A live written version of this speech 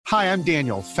Hi, I'm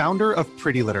Daniel, founder of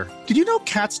Pretty Litter. Did you know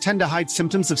cats tend to hide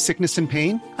symptoms of sickness and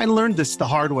pain? I learned this the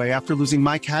hard way after losing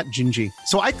my cat, Gingy.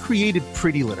 So I created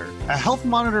Pretty Litter, a health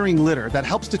monitoring litter that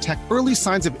helps detect early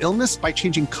signs of illness by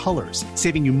changing colors,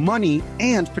 saving you money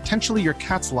and potentially your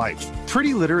cat's life.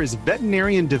 Pretty Litter is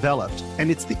veterinarian developed, and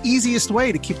it's the easiest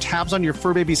way to keep tabs on your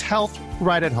fur baby's health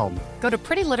right at home. Go to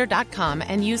prettylitter.com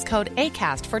and use code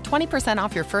ACAST for 20%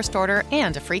 off your first order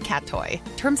and a free cat toy.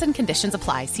 Terms and conditions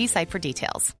apply. See site for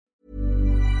details.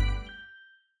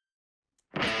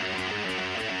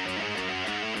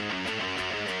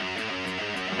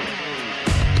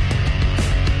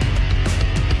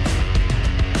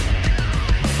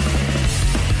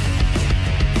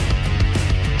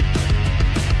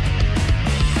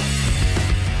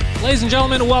 Ladies and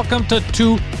gentlemen, welcome to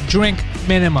Two Drink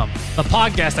Minimum, the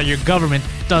podcast that your government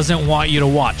doesn't want you to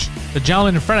watch. The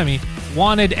gentleman in front of me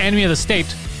wanted enemy of the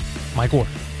state, Mike Ward.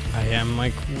 I am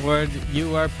Mike Ward.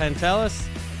 You are Pantelis,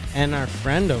 and our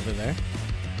friend over there.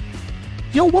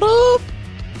 Yo, what up?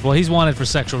 Well, he's wanted for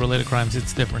sexual-related crimes.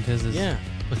 It's different. His is... Yeah.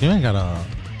 Look, you ain't gotta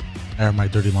air my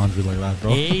dirty laundry like that,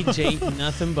 bro. Age ain't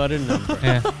nothing but a number.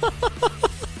 Yeah.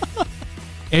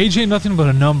 Age ain't nothing but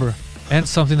a number. And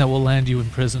something that will land you in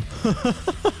prison.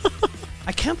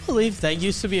 I can't believe that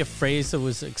used to be a phrase that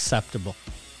was acceptable.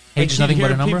 Age is nothing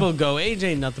but a number? People go, age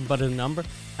ain't nothing but a number.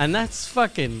 And that's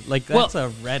fucking, like, that's a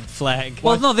red flag.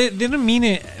 Well, no, they didn't mean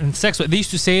it in sex. They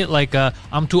used to say it like,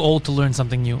 I'm too old to learn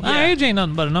something new. Yeah. Age ain't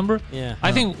nothing but a number. Yeah.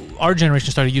 I think our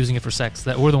generation started using it for sex.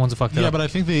 That we're the ones who fucked it up. Yeah, but I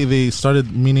think they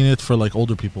started meaning it for, like,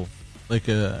 older people. Like,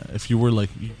 if you were, like,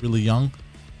 really young.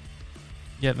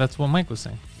 Yeah, that's what Mike was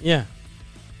saying. Yeah.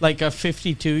 Like a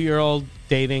 52-year-old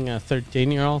dating a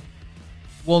 13-year-old?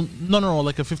 Well, no,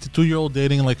 like a 52-year-old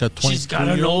dating, like a 22-year-old. She's got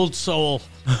an old soul.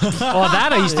 Oh,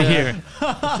 that I used to hear.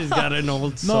 She's got an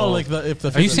old soul. No, like if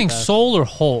the. Are you saying soul or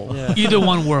whole? Yeah. Either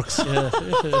one works. God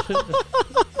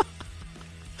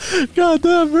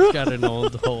damn, bro. Got an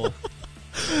old hole.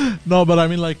 No, but I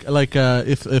mean, like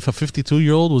if a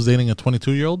 52-year-old was dating a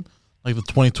 22-year-old, like the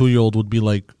 22-year-old would be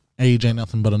like, age ain't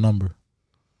nothing but a number.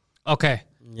 Okay.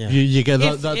 Yeah. You get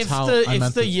that, If that's how the, I if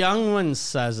meant the it. young one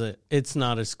says it, it's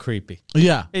not as creepy.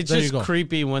 Yeah, It's there just you go.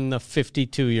 creepy when the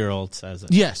 52-year-old says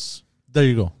it. Yes, there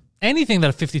you go. Anything that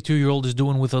a 52-year-old is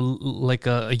doing with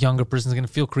a younger person is going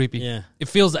to feel creepy. Yeah. It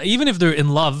feels, even if they're in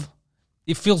love,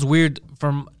 it feels weird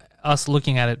from us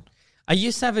looking at it. I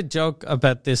used to have a joke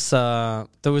about this. There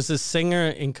was a singer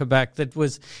in Quebec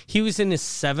he was in his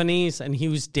 70s and he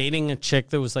was dating a chick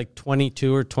that was like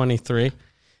 22 or 23.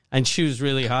 And she was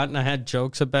really hot, and I had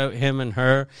jokes about him and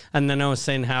her. And then I was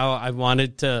saying how I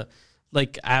wanted to,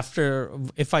 like,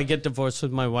 if I get divorced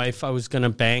with my wife, I was going to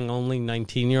bang only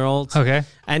 19-year-olds. Okay.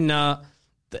 And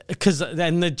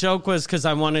the joke was because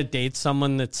I want to date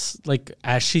someone that's, like,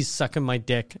 as she's sucking my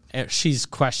dick, she's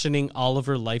questioning all of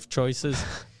her life choices.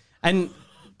 and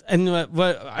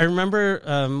what I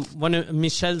remember one of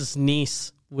Michelle's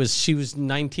niece, she was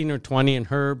 19 or 20 and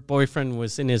her boyfriend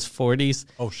was in his 40s.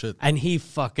 Oh, shit. And he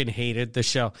fucking hated the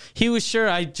show. He was sure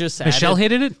I just Michelle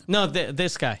hated it? No,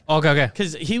 this guy. Okay.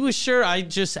 Because he was sure I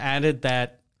just added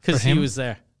that because he was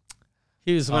there.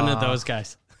 He was one of those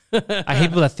guys. I hate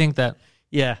people that think that.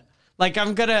 Yeah. Like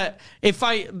I'm gonna, if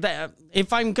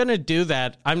I'm gonna do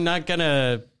that, I'm not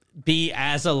gonna be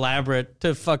as elaborate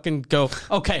to fucking go,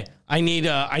 okay, I need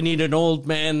an old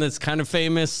man that's kind of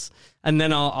famous. And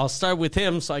then I'll start with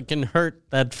him so I can hurt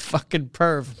that fucking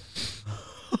perv.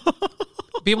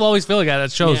 People always feel like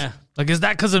that shows. Yeah. Like, is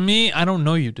that because of me? I don't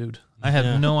know you, dude. I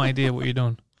have no idea what you're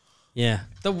doing. Yeah.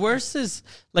 The worst is,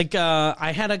 like,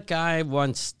 I had a guy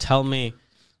once tell me,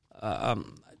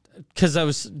 because I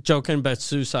was joking about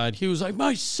suicide. He was like,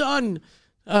 my son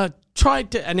tried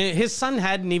to, and his son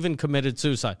hadn't even committed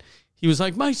suicide. He was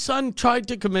like, my son tried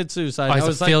to commit suicide. Oh, I he's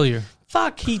was a failure. Like,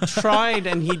 fuck, he tried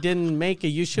and he didn't make it.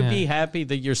 You should be happy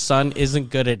that your son isn't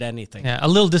good at anything. Yeah, a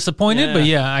little disappointed, Yeah. but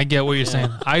yeah, I get what you're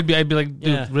saying. I'd be like, dude,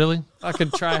 Yeah. really?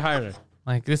 Fucking try harder.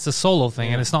 Like, it's a solo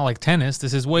thing, and it's not like tennis.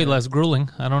 This is way less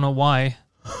grueling. I don't know why.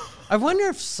 I wonder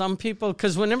if some people,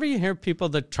 because whenever you hear people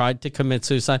that tried to commit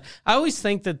suicide, I always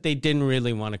think that they didn't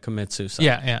really want to commit suicide.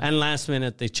 Yeah. And last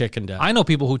minute they chickened out. I know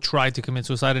people who tried to commit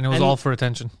suicide, and it was And- all for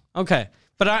attention. Okay.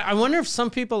 But I wonder if some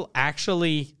people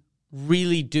actually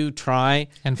really do try.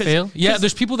 And fail? Yeah,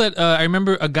 there's people that, I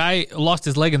remember a guy lost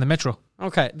his leg in the metro.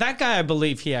 Okay. That guy, I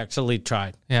believe he actually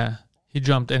tried. Yeah. He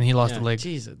jumped and he lost Yeah, a leg.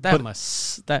 Jesus,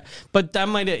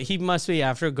 he must be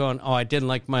after going, oh, I didn't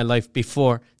like my life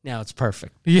before. Now it's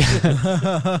perfect.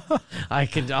 Yeah.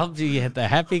 I'll be the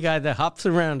happy guy that hops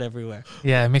around everywhere.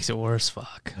 Yeah, it makes it worse.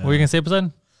 Fuck. What were you going to say,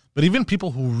 Poseidon? But even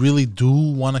people who really do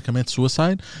want to commit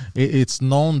suicide, it's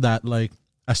known that, like,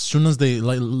 as soon as they,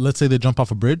 like, let's say they jump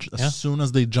off a bridge, as soon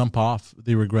as they jump off,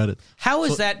 they regret it. How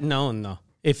is that known, though,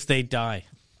 if they die?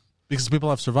 Because people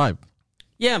have survived.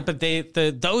 Yeah, but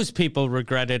those people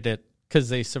regretted it because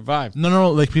they survived.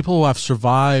 No, like people who have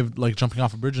survived, like jumping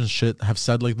off a bridge and shit, have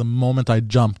said like the moment I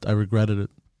jumped, I regretted it.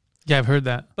 Yeah, I've heard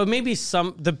that. But maybe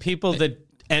the people that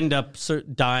end up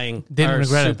dying Didn't are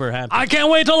regret super it. happy. I can't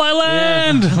wait till I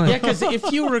land. Yeah, because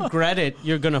if you regret it,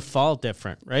 you're going to fall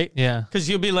different, right? Yeah. Because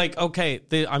you'll be like, okay,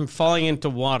 I'm falling into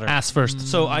water. Ass first.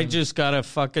 So I just got to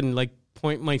fucking like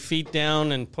point my feet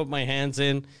down and put my hands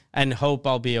in and hope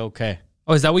I'll be okay.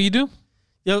 Oh, is that what you do?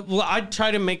 Yeah, well, I'd try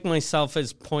to make myself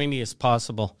as pointy as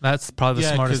possible. That's probably the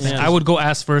Yeah, smartest 'cause- thing. Yeah. I would go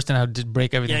ass first and I would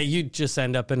break everything. Yeah, you'd just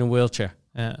end up in a wheelchair.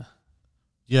 Yeah.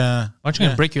 Yeah. Aren't you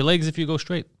going to break your legs if you go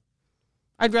straight?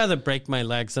 I'd rather break my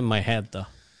legs than my head, though.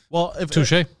 Well,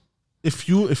 Touche. if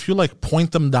you like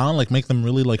point them down, like make them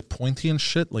really like pointy and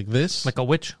shit, like this, Like a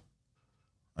witch.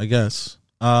 I guess.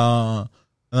 And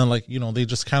then like they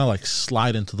just kind of like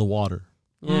slide into the water,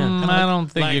 Yeah, I don't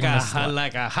think like you're going to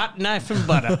like a hot knife and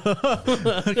butter.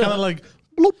 kind of like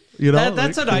bloop,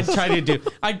 That's what I'd try to do.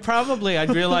 I'd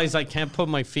realize I can't put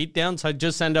my feet down, so I'd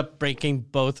just end up breaking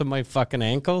both of my fucking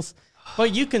ankles.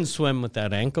 But you can swim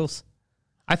without ankles.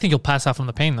 I think you'll pass out from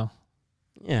the pain, though,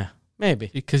 Yeah, maybe.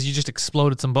 because you just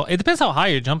exploded some It depends how high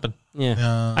you're jumping.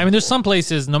 Yeah. I mean, there's some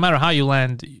places, no matter how you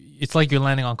land, it's like you're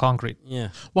landing on concrete. Yeah.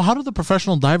 Well, how do the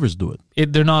professional divers do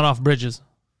it? They're not off bridges.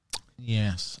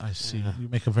 Yes, I see. You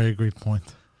make a very great point.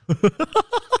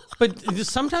 But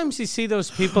sometimes you see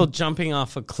those people jumping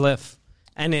off a cliff,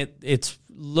 and it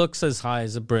looks as high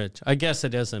as a bridge. I guess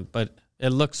it isn't, but it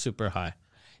looks super high.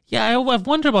 Yeah, I've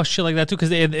wondered about shit like that, too,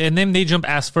 because and then they jump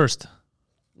ass first.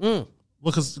 Well,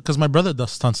 because my brother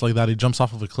does stunts like that. He jumps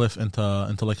off of a cliff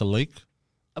into like a lake.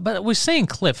 But we're saying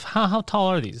cliff. How tall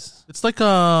are these? It's like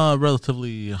a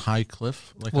relatively high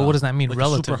cliff. Like Well, what does that mean, like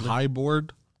relatively? A super high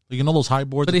board. Like, those high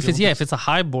boards. But that if the it's Olympics- if it's a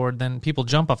high board, then people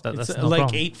jump off that. It's That's no like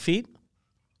problem. 8 feet?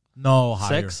 no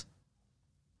higher. 6?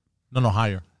 No,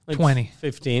 higher. Like 20.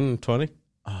 15, 20?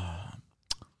 I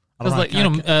don't Because know, I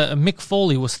can't- Mick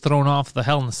Foley was thrown off the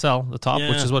Hell in the Cell, the top, which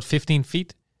Yeah. is what 15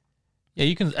 feet. Yeah,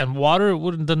 you can, and water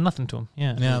wouldn't done nothing to him.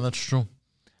 Yeah, Yeah, that's true.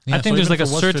 I Yeah, think so there's even like a if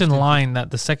it was certain 15 line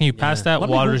that the second you pass that, Let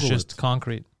me water is Google just it.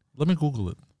 concrete. Let me Google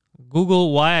it.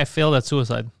 Google why I failed at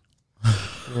suicide.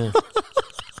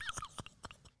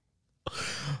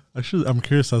 I'm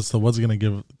curious as to what's gonna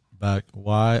give back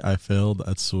why I failed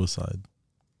at suicide.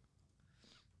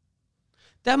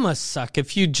 That must suck.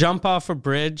 If you jump off a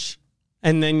bridge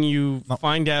and then you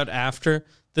find out after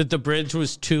that the bridge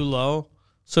was too low,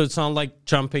 so it's not like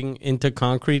jumping into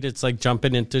concrete, it's like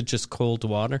jumping into just cold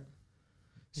water.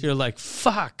 So you're like,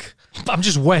 fuck, I'm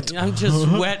just wet. I'm just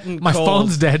wet and My cold.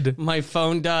 phone's dead. My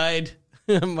phone died.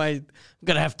 I'm going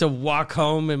to have to walk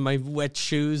home in my wet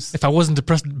shoes. If I wasn't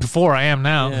depressed before, I am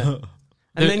now. Yeah.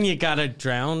 And then you got to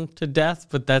drown to death,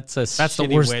 but that's That's the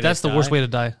shitty worst. way to That's the worst die. way to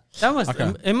die. That must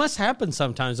It must happen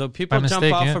sometimes. Though people By jump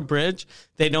mistake, off yeah. a bridge,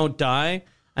 they don't die,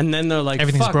 and then they're like,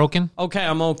 Everything's "Fuck, broken?" Okay,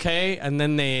 I'm okay, and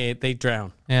then they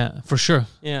drown. Yeah, for sure.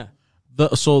 Yeah, The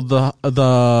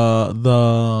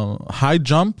high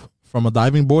jump from a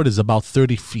diving board is about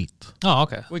 30 feet. Oh,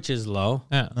 okay. which is low.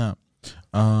 Yeah. Yeah.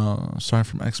 Sorry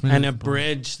from X-Men. And a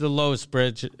bridge, the lowest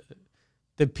bridge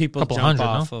that people Couple jump hundred,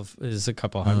 off of is a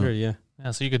couple hundred. Yeah,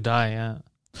 Yeah, so you could die, yeah.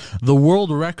 The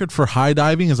world record for high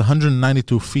diving is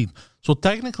 192 feet. So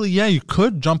technically, yeah, you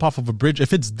could jump off of a bridge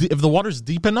if if the water's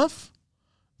deep enough.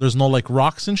 There's no like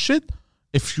rocks and shit.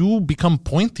 If you become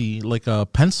pointy like a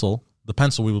pencil, the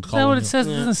pencil we would Is call that what it. it says?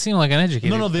 It doesn't seem like an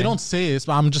educated No, they thing. don't say it.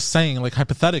 But I'm just saying, like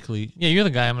hypothetically, Yeah, you're the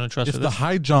guy I'm going to trust if for the this.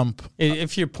 high jump,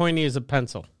 if you're pointy as a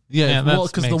pencil. Yeah, well,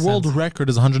 that because the makes world sense. record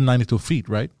is 192 feet,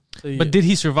 right? So you- But did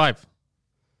he survive?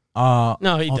 No,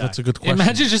 he died. That's a good question.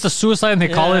 Imagine just a suicide and they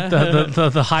call it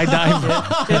the high dive.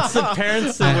 it's the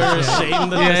parents that were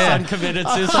ashamed that their son committed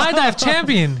suicide. High dive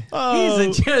champion.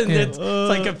 It's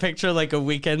like a picture, like a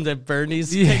Weekend at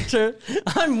Bernie's picture.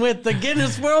 I'm with the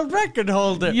Guinness World Record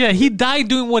holder. Yeah, he died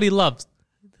doing what he loved.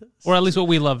 Or at least what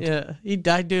we loved. Yeah, he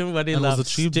died doing what he and loved. was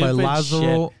achieved by Stupid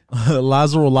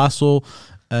Lazaro Lasso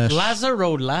shit.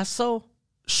 Lazaro Lasso?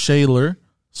 Shaler,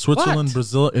 Switzerland, What?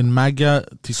 Brazil, in Maggia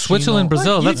Ticino. Switzerland,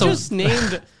 Brazil. What? That's You a just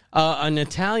named an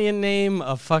Italian name,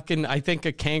 I think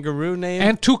a kangaroo name,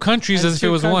 and two countries and as if it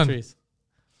two was countries.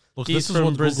 Look, He's this is from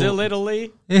what Brazil, Google,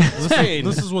 Italy.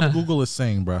 this is what Google is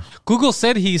saying, bro. one. Google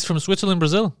said he's from Switzerland,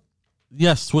 Brazil.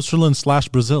 Yes,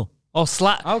 Switzerland/Brazil. Oh,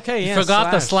 Okay, yeah, You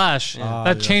forgot the slash. slash.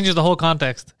 That changes the whole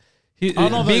context.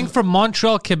 no, Being the- from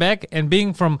Montreal, Quebec, and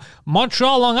being from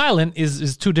Montreal, Long Island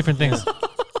is two different things.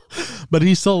 But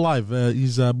he's still alive.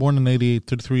 He's born in 88,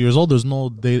 33 years old. There's no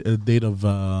date of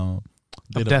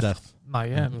death. Not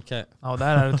yet. Okay. Oh,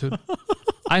 that attitude.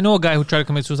 I know a guy who tried to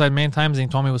commit suicide many times and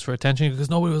he told me it was for attention because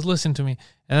nobody was listening to me.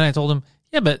 And then I told him,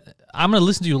 yeah, but I'm going to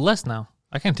listen to you less now.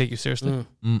 I can't take you seriously.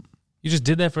 You just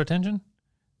did that for attention?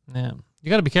 Yeah. You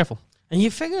got to be careful. And you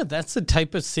figure that's the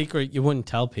type of secret you wouldn't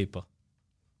tell people.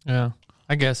 Yeah,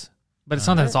 I guess. But it's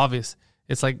not that it's obvious.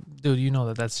 It's like, dude, you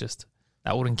know that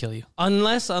wouldn't kill you.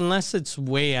 Unless it's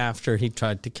way after he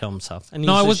tried to kill himself. And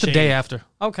No, he's it was the ashamed. day after.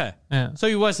 Okay. Yeah. So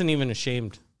he wasn't even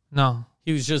ashamed. No.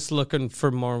 He was just looking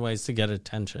for more ways to get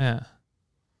attention. Yeah.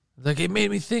 Like, it made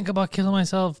me think about killing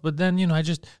myself, but then,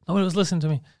 nobody was listening to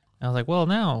me. And I was like, well,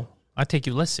 now I take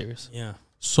you less serious. Yeah.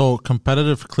 So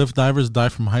competitive cliff divers die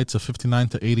from heights of 59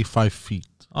 to 85 feet.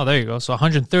 Oh, there you go. So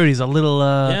 130 is a little...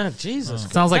 Yeah, Jesus.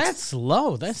 Sounds like- That's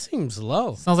low. That seems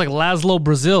low. Sounds like Laszlo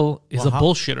Brazil is a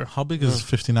bullshitter. How big is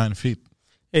 59 feet?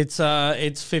 It's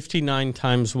 59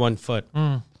 times 1 foot.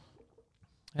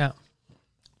 Yeah.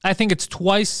 I think it's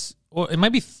twice, or it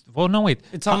might be... no, wait.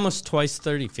 It's almost twice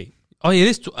 30 feet. Oh, it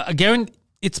is. Guarantee,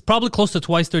 it's probably close to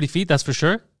twice 30 feet. That's for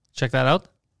sure. Check that out.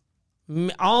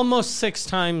 Almost 6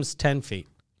 times 10 feet.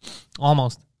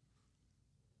 Almost.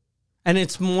 And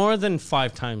it's more than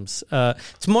 5 times.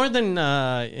 It's more than,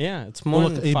 it's more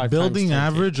than 5 times. A building 10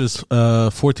 average is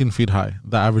 14 feet high,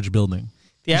 the average building.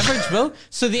 The average build?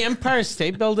 So the Empire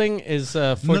State Building is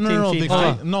 14 No, feet they've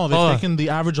high they've taken the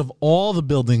average of all the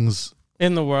buildings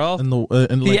in the world. in the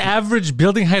The average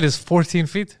building height is 14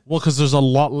 feet. well, because there's a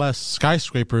lot less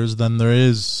skyscrapers than there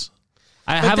is.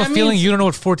 I But have a that feeling means you don't know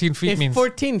what 14 feet If means.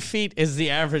 14 feet is the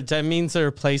average, that means there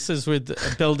are places where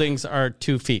the buildings are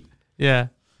 2 feet. Yeah.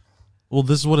 Well,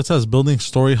 this is what it says. Building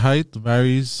story height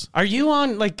varies. Are you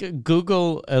on like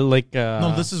Google?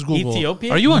 No, this is Google.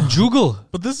 Ethiopia? Are you on Google?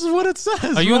 But this is what it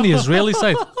says. Are you on the Israeli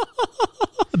site?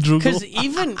 Because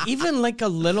even like a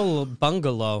little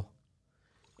bungalow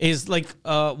is like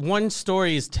 1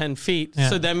 story is 10 feet. Yeah.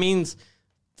 So that means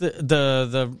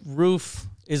the roof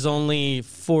is only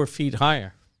 4 feet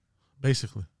higher.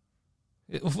 Basically.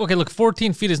 Okay, look,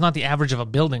 14 feet is not the average of a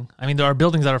building. I mean, there are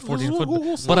buildings that are 14 what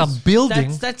Google foot, but a says.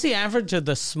 building, That's the average of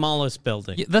the smallest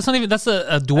building. yeah, that's not even, that's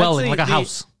a dwelling, That's like a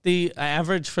house. The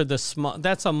average for the small,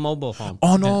 that's a mobile home.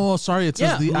 Oh, no, sorry. It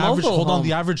says Yeah, the average, mobile hold on, home.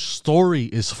 the average story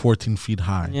is 14 feet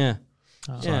high. Yeah.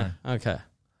 Yeah. Okay.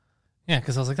 Yeah,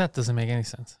 because I was like, that doesn't make any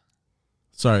sense.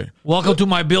 Sorry. Welcome to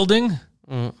my building,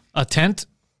 a tent.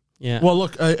 Yeah. Well,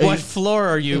 look, what floor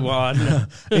are you on?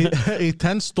 a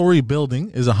 10-story building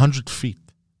is 100 feet.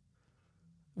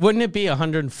 Wouldn't it be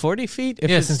 140 feet if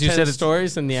Yeah, it's since 10 you said it's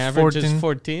stories and the average is 14?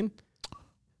 14?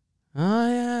 Oh,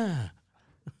 yeah.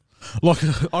 Look,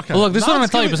 okay. Look, this is what I'm gonna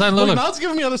tell you, Poseidon, look. Now it's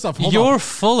giving me other stuff. Hold You're on.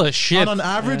 full of shit. On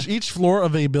average, each floor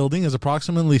of a building is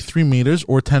approximately 3 meters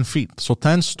or 10 feet. So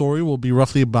 10-story will be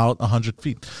roughly about 100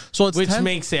 feet. So it's Which 10,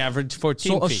 makes the average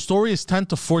 14 so a feet. story is 10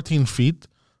 to 14 feet.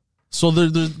 So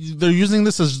they're using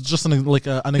this as just an example.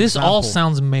 This all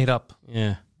sounds made up.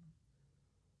 Yeah.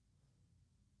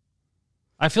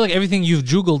 I feel like everything you've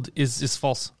Googled is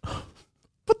false.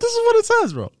 But this is what it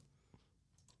says, bro.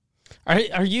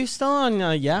 Are you still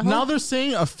on Yahoo? Now they're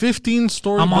saying a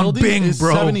 15-story I'm on building Bing, is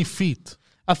bro. 70 feet.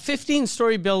 A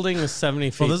 15-story building is 70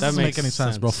 feet. Bro, this that doesn't makes make any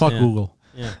sense, bro. Fuck Yeah. Google.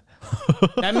 Yeah.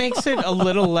 That makes it a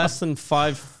little less than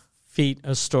 5 feet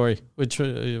a story, which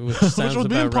sounds Which would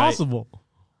be about right. impossible.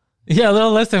 Yeah, a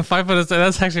little less than 5 foot.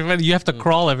 That's actually funny. You have to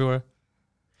crawl everywhere.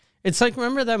 It's like,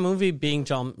 remember that movie Being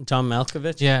John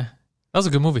Malkovich? Yeah. That was a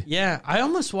good movie. Yeah, I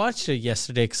almost watched it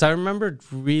yesterday because I remembered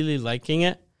really liking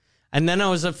it. And then I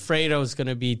was afraid I was going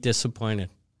to be disappointed.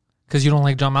 Because you don't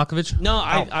like John Malkovich? No,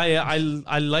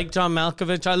 I like John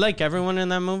Malkovich. I like everyone in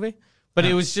that movie. But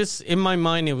it was just, in my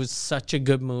mind, it was such a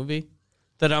good movie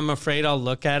that I'm afraid I'll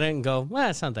look at it and go, well,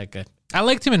 it's not that good. I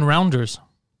liked him in Rounders.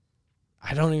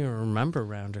 I don't even remember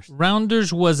Rounders.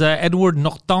 Rounders was Edward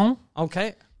Norton.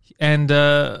 Okay. And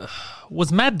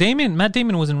was Matt Damon? Matt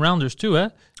Damon was in Rounders too, eh?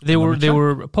 They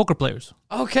were poker players.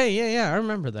 Okay, yeah, I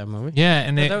remember that movie. Yeah,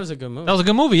 and that was a good movie. That was a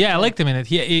good movie. Yeah, I liked him in it.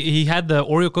 He had the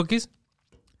Oreo cookies,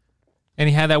 and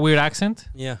he had that weird accent.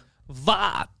 Yeah.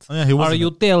 What Yeah, he was are in you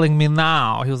it. telling me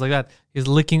now? He was like that. He's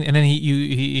licking, and then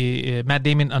he Matt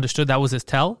Damon understood that was his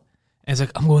tell, and he's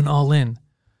like, I'm going all in.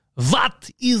 What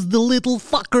is the little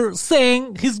fucker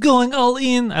saying? He's going all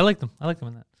in. I liked him. I liked him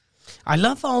in that. I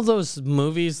love all those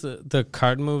movies, the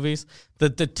card movies,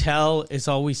 that the tell is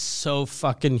always so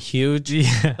fucking huge.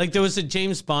 Yeah. Like there was a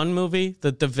James Bond movie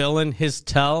that the villain, his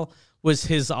tell was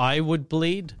his eye would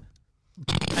bleed.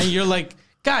 And you're like,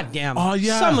 God damn, Oh,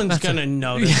 yeah. someone's going to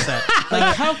notice that.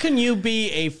 Like, how can you be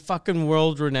a fucking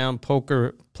world-renowned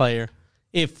poker player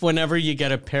if whenever you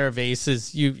get a pair of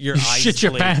aces, your eyes Shit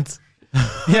your bleed. pants.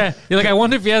 Yeah, you're like, I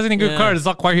wonder if he has any good Yeah. cards. It's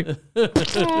not quite.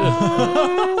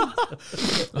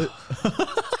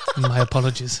 My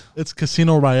apologies. It's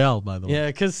Casino Royale, by the way.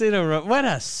 Yeah, Casino Royale. What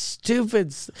a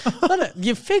stupid.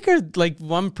 You figured like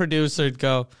one producer would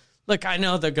go, look, I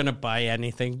know they're going to buy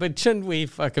anything, but shouldn't we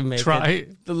fucking make Try.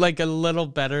 it like a little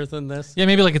better than this? Yeah,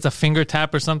 maybe like it's a finger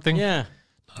tap or something. Yeah.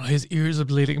 Oh, his ears are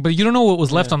bleeding. But you don't know what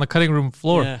was left on the cutting room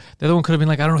floor. Yeah. The other one could have been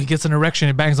like, I don't know, he gets an erection,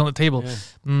 it bangs on the table.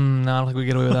 No, I don't think we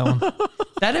get away with that one.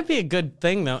 That'd be a good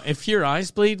thing, though. If your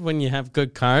eyes bleed when you have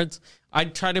good cards,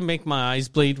 I'd try to make my eyes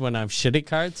bleed when I have shitty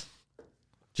cards.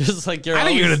 Just like you're I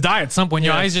think you're always- going to die at some point.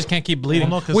 Your Yeah. eyes just can't keep bleeding.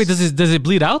 Well, no, 'cause- Wait, does it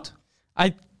bleed out?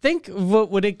 I think,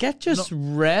 would it get just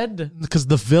red? Because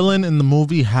the villain in the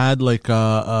movie had like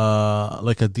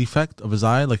a defect of his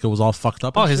eye, like it was all fucked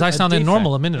up. Oh, and his shit. eye sounded defect.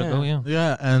 normal a minute Yeah. ago, yeah.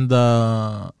 Yeah,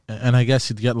 and I guess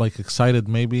he'd get like excited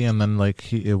maybe, and then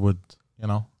like it would, you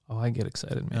know. Oh, I get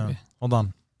excited maybe. Yeah. Hold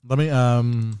on, let me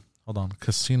hold on.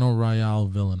 Casino Royale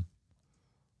villain.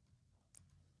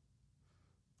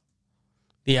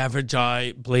 The average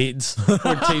eye bleeds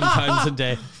 14 times a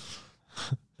day.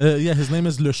 Yeah, his name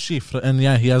is Le Chiffre, and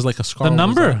yeah, he has like a scar. The on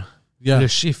his number? eye. Yeah, Le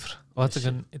chiffre. Oh, that's a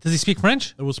good. Does he speak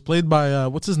French? it was played by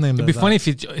what's his name? It'd be funny if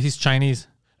he's Chinese.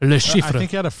 Le I chiffre.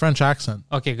 think he had a French accent.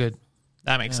 Okay, good.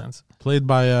 That makes sense. Played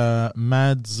by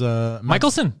Mads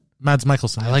Michelson. Mads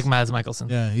Mikkelsen. I like Mads Michelson.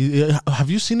 Yeah, have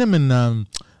you seen him in the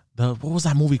what was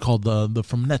that movie called? The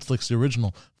from Netflix, the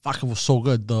original. Fuck, it was so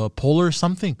good. The Polar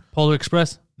something. Polar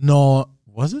Express. No,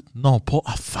 was it? No,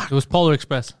 fuck. It was Polar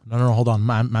Express. No, hold on.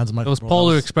 Mads Mikkelsen. It was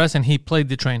Polar Express, and he played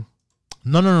the train.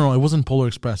 No. It wasn't Polar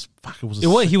Express. Fuck, it was.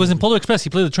 He was in Polar Express. He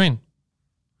played the train.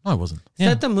 No, it wasn't. Is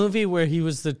that the movie where he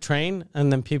was the train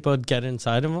and then people would get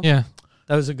inside of him? Yeah.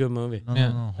 That was a good movie.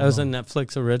 Yeah. That was a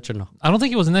Netflix original. I don't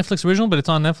think it was a Netflix original, but it's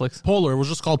on Netflix. Polar. It was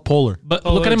just called Polar. But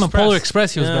Polar look at him in Express. Polar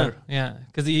Express. He was Yeah. better. Yeah,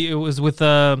 because it was with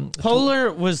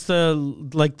Polar was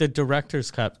the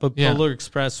director's cut, but Yeah. Polar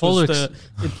Express Polar was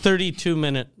the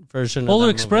 32-minute version Polar of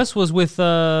that Express was with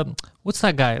what's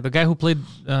that guy? The guy who played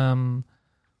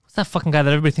what's that fucking guy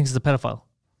that everybody thinks is a pedophile?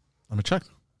 Let me check.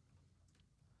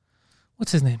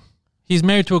 What's his name? He's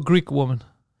married to a Greek woman.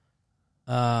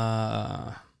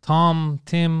 movie.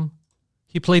 Tim.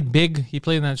 He played Big. He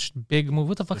played in that big movie.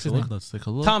 What the fuck's his name? Let's take a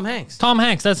look. Tom Hanks. Tom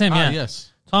Hanks. That's him. Yeah.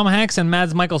 Yes. Tom Hanks and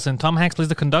Mads Mikkelsen. Tom Hanks plays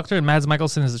the conductor, and Mads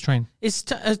Mikkelsen is the train. Is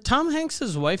Tom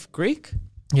Hanks' wife Greek?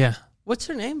 Yeah. What's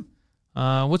her name?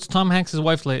 What's Tom Hanks'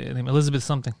 wife's name? Elizabeth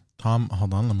something.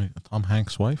 Hold on. Tom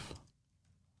Hanks' wife.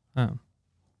 Oh.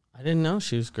 I didn't know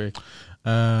she was Greek.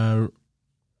 Uh,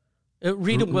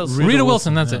 Rita Wilson. Rita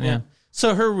Wilson. That's it. Yeah.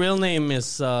 So her real name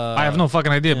is... I have no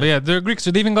fucking idea, but yeah, they're Greeks.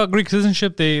 So they even got Greek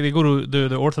citizenship. They go to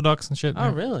the Orthodox and shit.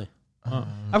 Oh, really?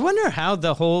 I wonder how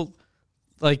the whole,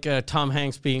 Tom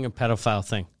Hanks being a pedophile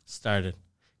thing started.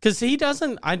 Because he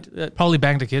doesn't... Probably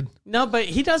banged a kid. no, but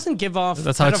he doesn't give off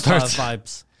That's how it pedophile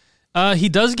starts. vibes. He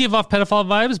does give off pedophile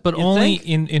vibes, but You only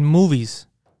think? in movies.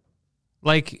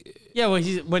 Like, Yeah, well,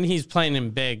 when he's playing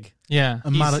in Big, yeah,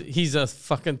 he's a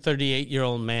fucking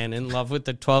 38-year-old man in love with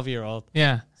a 12-year-old.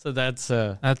 yeah. So that's...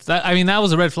 That's that. I mean, that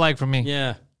was a red flag for me.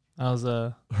 yeah. That was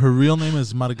her real name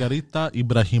is Margarita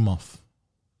Ibrahimov.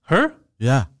 her.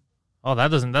 Yeah. Oh,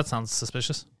 that sounds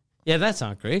suspicious. Yeah, that's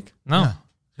not Greek. No.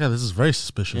 Yeah, this is very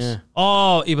suspicious. Yeah.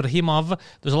 Oh, Ibrahimov.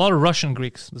 There's a lot of Russian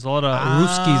Greeks. There's a lot of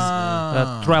Ruskies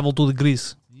that travel to the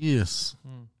Greece. Yes.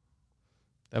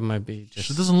 That might be just...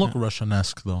 She doesn't look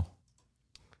Russian-esque, though.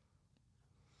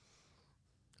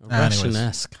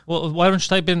 Russian-esque. Well, why don't you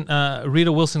type in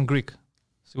Rita Wilson Greek?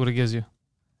 See what it gives you.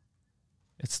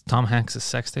 It's Tom Hanks'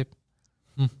 sex tape.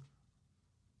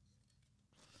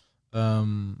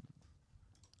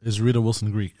 Is Rita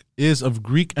Wilson Greek? Is of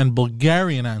Greek and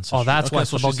Bulgarian ancestry. Oh, that's why.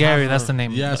 So she's Bulgarian, half- that's the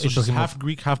name. Yeah, so she's Ibrahimov. half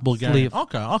Greek, half Bulgarian. Sleeve.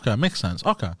 Okay, makes sense.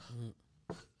 Okay.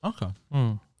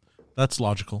 That's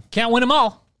logical. Can't win them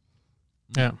all.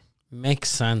 Yeah. Makes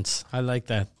sense. I like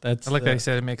that. That's I like that he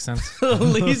said it makes sense. the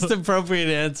least appropriate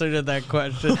answer to that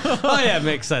question. Oh yeah, it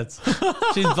makes sense.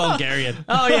 She's Bulgarian.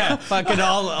 Oh yeah, fucking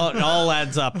all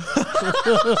adds up.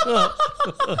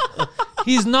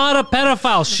 He's not a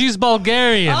pedophile. She's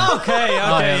Bulgarian. Okay,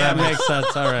 yeah, that that makes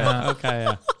sense. All right. Okay,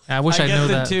 yeah. I wish I, I knew get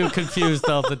the that. two confused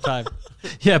all the time.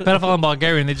 Yeah, pedophile and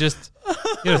Bulgarian. They just,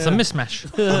 it's a mismatch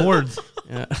of words.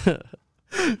 Yeah.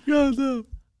 Dude, do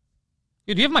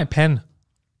you have my pen?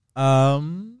 I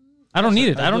don't need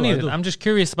it. I don't need it. I'm just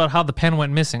curious about how the pen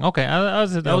went missing. Okay, I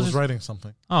was just writing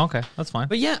something. Oh, okay, that's fine.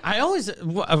 But yeah, I always,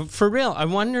 for real, I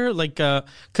wonder,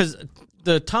 because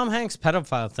the Tom Hanks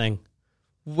pedophile thing,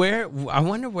 I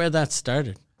wonder where that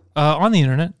started. On the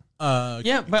internet.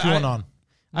 Yeah, but QAnon.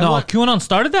 No, QAnon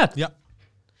started that. Yeah.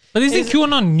 But isn't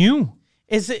QAnon new?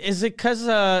 Is it because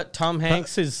Tom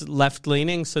Hanks is left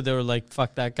leaning, so they were like,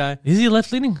 "Fuck that guy"? Is he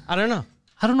left leaning? I don't know.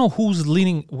 I don't know who's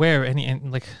leaning where.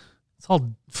 And like, it's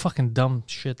all fucking dumb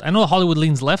shit. I know Hollywood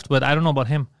leans left, but I don't know about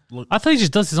him. I thought he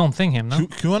just does his own thing. Him, no?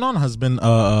 QAnon has been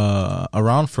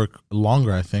around for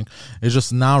longer. I think it's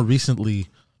just now recently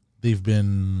they've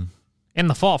been In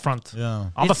the forefront. yeah.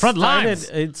 On the front lines.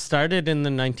 It started in the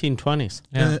 1920s.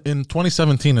 Yeah. In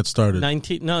 2017 it started.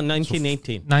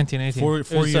 1918. 1918. Four It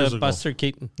was years ago. Buster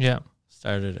Keaton Yeah.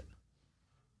 started it.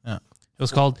 Yeah. It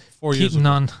was called 4 years ago.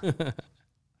 QAnon.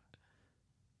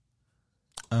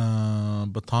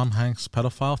 But Tom Hanks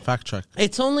pedophile fact check.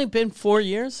 It's only been 4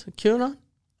 years, QAnon?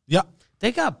 Yeah.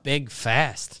 They got big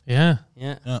fast. Yeah.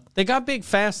 Yeah. They got big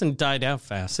fast and died out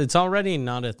fast. It's already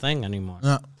not a thing anymore.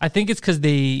 Yeah. I think it's because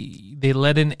they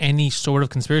let in any sort of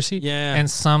conspiracy. Yeah. And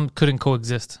some couldn't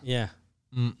coexist. Yeah.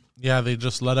 Yeah, they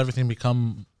just let everything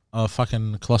become a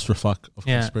fucking clusterfuck of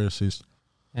Yeah. conspiracies.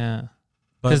 Yeah.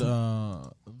 But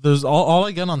there's all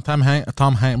I get on Tom Hanks.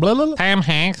 Tom Hanks. Tom I'm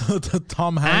Hanks.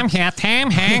 here.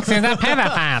 Tom Hanks is a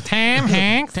pedophile. Tom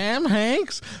Hanks. Tom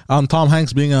Hanks. Tom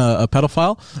Hanks being a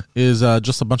pedophile is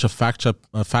just a bunch of fact check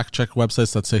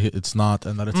websites that say it's not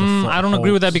and that it's I don't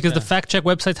agree with that because the fact check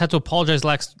websites had to apologize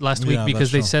last week Yeah,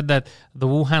 because they that's true. said that the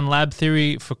Wuhan lab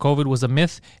theory for COVID was a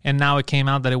myth, and now it came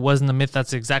out that it wasn't a myth.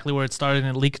 That's exactly where it started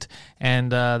and it leaked,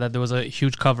 and that there was a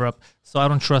huge cover up. So I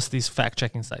don't trust these fact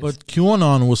checking sites. But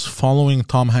QAnon was following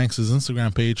Tom Hanks'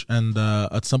 Instagram page, and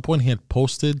at some point he had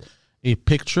posted a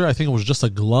picture. I think it was just a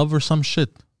glove or some shit.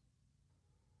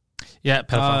 yeah,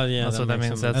 pedophile. yeah, That's that what that makes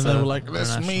means. sense. That's And they were like, "This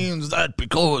international. means that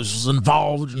because it's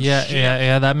involved." And Yeah, shit.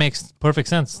 yeah. That makes perfect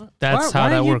sense. That's how why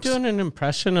that are you works. doing an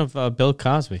impression of Bill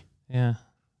Cosby? Yeah.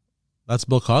 That's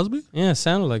Bill Cosby. Yeah, it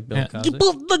sounded like Bill Yeah. Cosby. You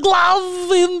put the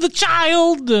glove in the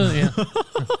child. Yeah.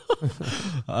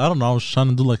 I don't know. I was trying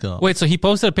to do like a Wait, so he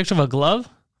posted a picture of a glove?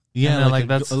 yeah, and then, like,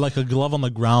 that's- like a glove on the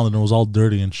ground, and it was all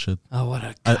dirty and shit. Oh, what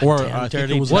a I goddamn think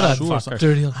dirty it was What a shoe or something.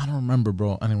 dirty. I don't remember,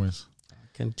 bro. Anyways,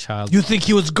 fucking child. You think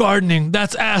he was gardening?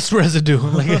 That's ass residue.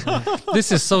 Like,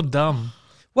 this is so dumb.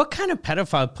 What kind of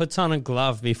pedophile puts on a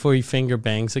glove before he finger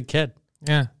bangs a kid?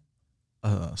 Yeah.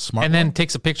 smart. And then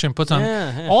takes a picture and puts on.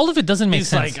 Yeah, yeah. All of it doesn't make He's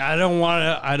sense. like, I don't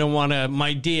want to,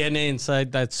 my DNA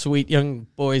inside that sweet young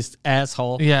boy's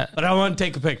asshole. Yeah. But I want to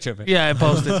take a picture of it. Yeah, I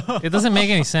posted. It doesn't make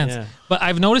any sense. Yeah. But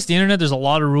I've noticed the internet, there's a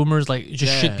lot of rumors, like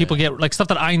just shit people get, like stuff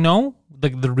that I know,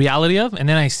 like the reality of, and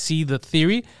then I see the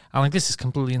theory. I'm like, this is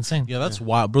completely insane. yeah, that's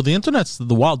wild, bro. The internet's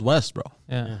the Wild West, bro.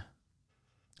 Yeah.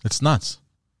 It's nuts.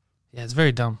 Yeah, it's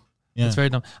very dumb. Yeah. It's very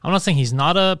dumb. I'm not saying he's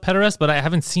not a pederast, but I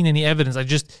haven't seen any evidence.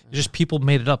 Just people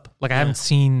made it up. Like I haven't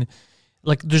seen,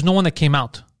 like there's no one that came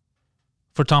out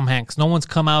for Tom Hanks. No one's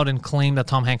come out and claimed that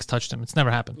Tom Hanks touched him. It's never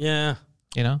happened. Yeah.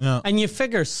 You know? Yeah. And you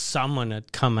figure someone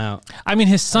had come out. I mean,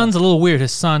 his son's a little weird.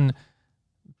 His son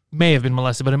may have been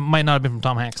molested, but it might not have been from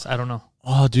Tom Hanks. I don't know.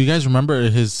 Oh, do you guys remember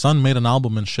his son made an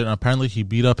album and shit? And apparently he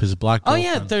beat up his black Oh,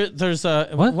 girlfriend. yeah. There's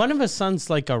What? one of his sons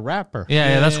like a rapper.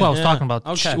 Yeah, that's what I was yeah. talking about.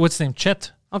 Okay. What's his name?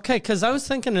 Chet. Okay, because I was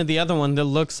thinking of the other one that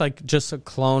looks like just a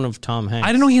clone of Tom Hanks.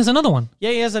 I didn't know he has another one. Yeah,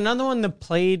 he has another one that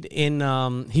played in,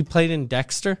 he played in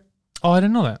Dexter. Oh, I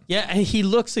didn't know that. Yeah, and he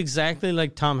looks exactly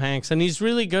like Tom Hanks, and he's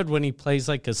really good when he plays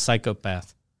like a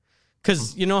psychopath.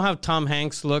 Because you know how Tom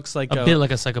Hanks looks like A bit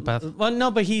like a psychopath. Well, no,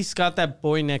 but he's got that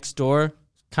boy next door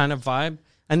kind of vibe,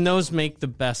 and those make the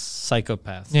best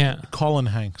psychopaths. Yeah. Colin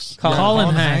Hanks.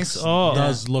 Colin Hanks. Oh.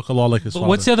 does look a lot like his father.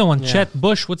 What's the other one? Yeah. Chet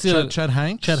Bush. What's the other? Chet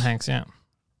Hanks? Chet Hanks, yeah.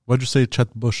 What'd you say,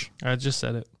 Chet Bush? I just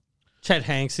said it. Chet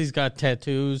Hanks, he's got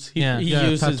tattoos. He Yeah.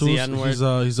 uses the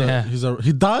N-word.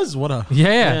 He does? What a...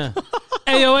 Yeah. Yeah.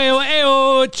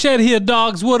 Ayo, Chet here,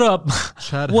 dogs. What up?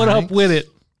 Chet What Hanks? up with it?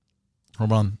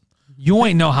 Hold on. You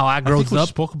ain't know how I I grows think we up.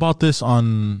 spoke about this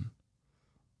on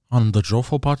the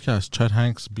Jofo podcast. Chet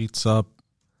Hanks beats up...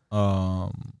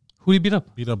 Who do you beat up?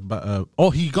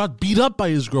 he got beat up by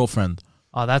his girlfriend.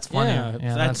 Oh, that's funny. Yeah,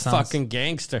 Yeah, that's that sounds- fucking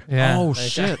gangster. Yeah. Oh,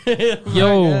 shit.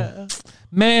 Yo,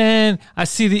 man, I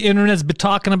see the internet's been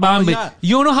talking about him, but yeah.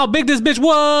 you don't know how big this bitch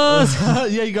was.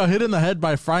 Yeah, he got hit in the head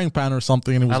by a frying pan or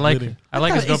something, and he was I like bleeding. it. I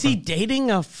like his Is he girlfriend.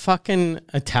 dating a fucking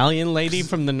Italian lady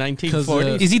from the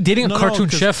 1940s? Is he dating a cartoon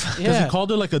chef? Because Yeah. he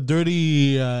called her like a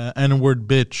dirty N-word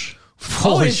bitch.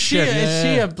 Holy is shit. Is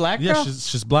she a black girl? Yeah,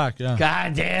 she's black, yeah.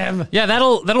 God damn. Yeah,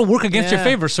 that'll work against your Yeah.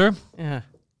 favor, sir. Yeah.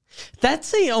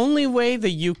 That's the only way that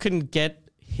you can get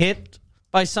hit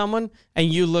by someone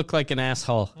and you look like an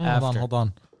asshole after. Hold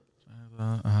on.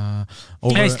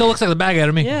 Hey, he still looks like the bad guy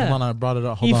to me. Yeah. Hold on, I brought it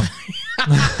up. Hold on.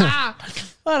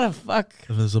 What the fuck?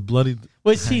 There's a bloody...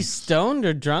 Was he stoned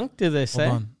or drunk, do they say?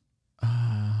 Hold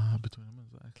on. Between him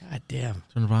and damn.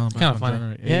 Turn violent back Kinda on funny.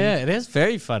 January 8th. Yeah, it is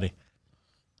very funny.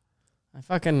 I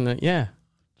fucking,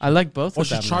 I like both Oh, of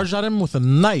she them. charged at him with a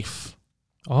knife.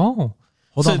 Oh.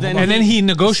 Hold So on. then- hold on. And then he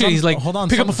negotiated. He's like, hold on.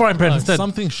 pick up a frying pan instead.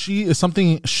 Something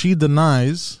she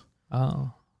denies.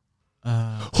 Oh.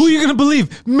 Who are you gonna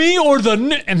believe, me or the?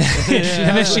 And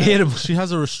then she hit him. She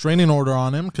has a restraining order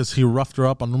on him because he roughed her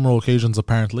up on numerous occasions,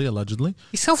 apparently, allegedly.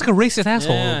 He sounds like a racist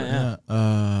asshole. Yeah.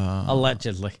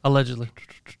 Allegedly. Allegedly.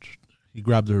 He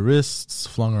grabbed her wrists,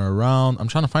 flung her around. I'm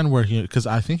trying to find where because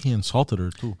I think he insulted her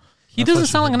too. He doesn't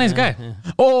sound like a nice guy.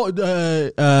 Oh,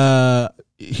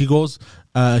 he goes.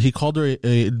 He called her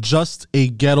just a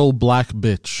ghetto black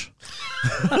bitch.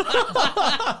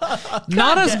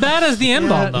 Not as bad as the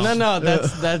N-bomb, though. No,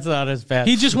 that's not as bad.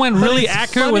 He just went really it's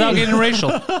accurate funny. without getting racial.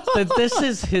 that this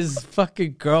is his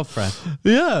fucking girlfriend.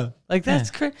 Yeah. Like,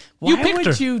 that's crazy. You Why picked would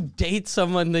her. you date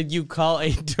someone that you call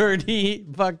a dirty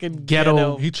fucking Ghetto.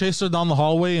 ghetto? He chased her down the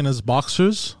hallway in his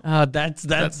boxers. That's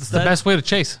That's the best way to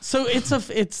chase. So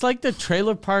it's like the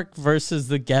trailer park versus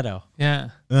the ghetto. Yeah.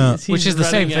 Yeah. He's Which is the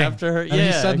same running thing. After her. And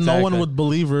he said no one exactly. would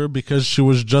believe her because she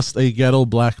was just a ghetto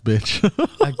black bitch.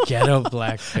 A ghetto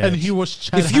black bitch. And he was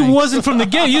Chet If you Hanks. wasn't from the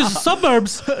ghetto, you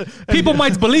suburbs, people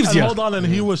might believe And you. hold on, and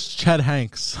he was Chet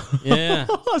Hanks. Yeah.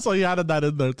 So he added that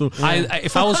in there too.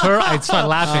 If I was her, I'd start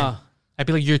laughing. I'd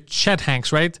be like, "You're Chet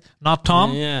Hanks, right? Not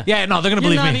Tom." Yeah. Yeah. No, they're gonna You're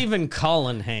believe not me. even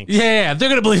Colin Hanks. Yeah, they're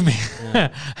gonna believe me.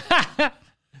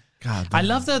 God, I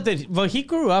love that well, he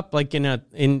grew up like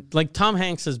in Tom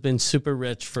Hanks has been super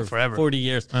rich for Forever. 40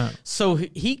 years. So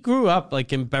he grew up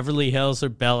like in Beverly Hills or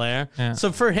Bel Air. Yeah.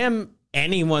 So for him,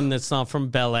 anyone that's not from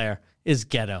Bel Air is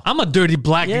ghetto. I'm a dirty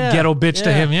black Yeah, ghetto bitch to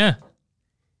yeah. him. Yeah.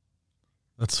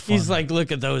 that's funny. He's like,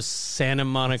 look at those Santa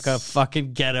Monica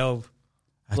fucking ghetto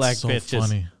That's black so bitches.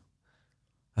 funny.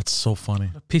 That's so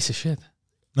funny. Piece of shit.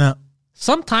 Yeah.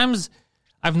 Sometimes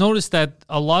I've noticed that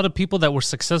a lot of people that were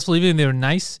successful, even if they were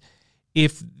nice,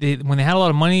 when they had a lot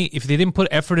of money, if they didn't put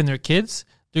effort in their kids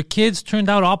turned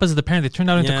out opposite the parent. They turned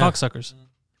out into Yeah. cocksuckers.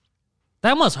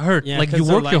 That must hurt. Yeah, like 'cause you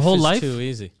their work your whole is life. Too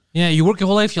easy. Yeah, you work your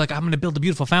whole life. You're like, I'm going to build a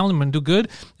beautiful family. I'm going to do good.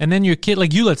 And then your kid,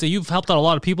 like you, let's say you've helped out a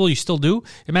lot of people. You still do.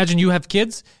 Imagine you have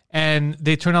kids and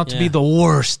they turn out to be Yeah. the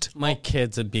worst. My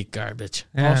kids would be garbage.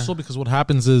 Yeah. Also, because what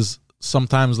happens is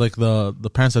sometimes like the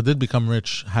parents that did become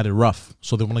rich had it rough,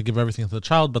 so they want to give everything to the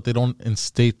child, but they don't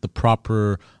instate the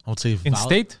proper, I would say, In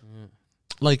state?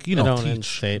 like They don't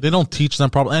instate. They don't teach them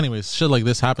properly. Anyways, shit like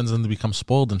this happens and they become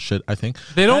spoiled and shit. I think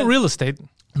They don't real estate.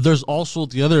 there's also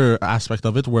the other aspect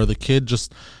of it where the kid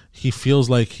just he feels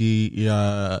like he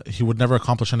would never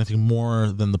accomplish anything more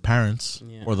than the parents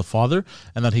or the father,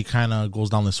 and that he kind of goes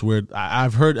down this weird.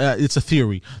 I've heard it's a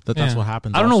theory that that's Yeah. what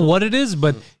happens. I don't know also. what it is,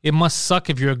 but it must suck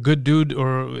if you're a good dude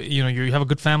or you have a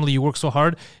good family, you work so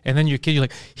hard, and then your kid, you're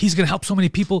like, he's gonna help so many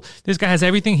people. This guy has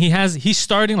everything. He's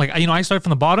starting like I started from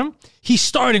the bottom. He's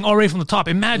starting already from the top.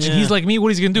 Imagine he's like me. What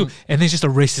is he gonna do? And then he's just a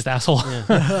racist asshole.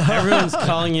 Everyone's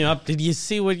calling you up. Did you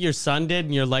see what your son did?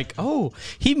 And you're like, oh,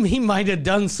 he might have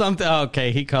done something. Oh,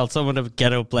 okay, he called someone a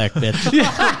ghetto black bitch.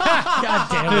 God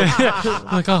damn it.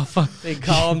 I'm like, oh fuck. They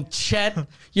call him Chet.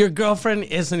 Your girlfriend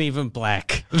isn't even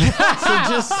black. So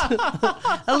just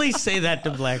at least say that to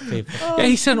black people. Yeah,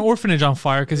 he set an orphanage on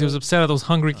fire because he was upset at those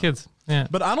hungry kids. Yeah.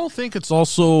 But I don't think it's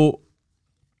also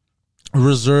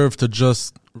reserved to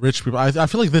just rich people. I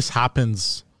feel like this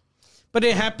happens, But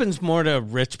it happens more to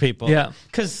rich people. Yeah.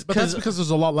 Because but that's because there's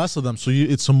a lot less of them, so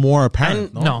it's more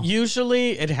apparent. And No.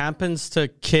 usually it happens to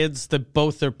kids that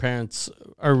both their parents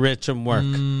are rich and work.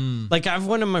 Like I have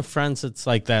one of my friends that's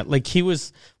like that. Like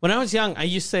when I was young, I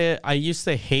used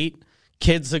to hate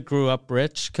kids that grew up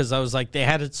rich because I was like, they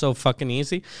had it so fucking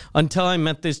easy until I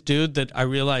met this dude that I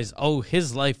realized, oh,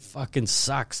 his life fucking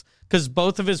sucks because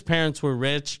both of his parents were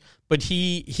rich. But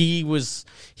he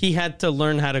had to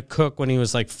learn how to cook when he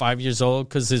was like 5 years old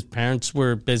because his parents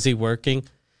were busy working.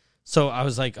 So I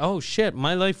was like, oh shit,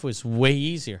 my life was way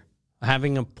easier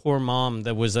having a poor mom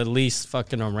that was at least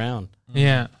fucking around.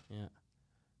 Yeah.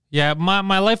 Yeah,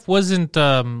 my life wasn't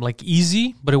like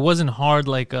easy, but it wasn't hard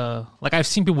like I've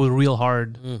seen people with real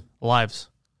hard lives.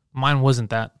 Mine wasn't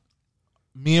that.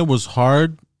 Mia was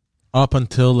hard up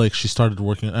until like she started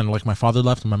working, and like my father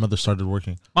left and my mother started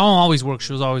working. My mom always worked.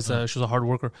 She was always she was a hard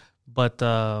worker, but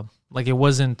like it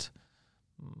wasn't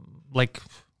like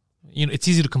it's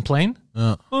easy to complain.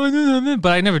 Yeah.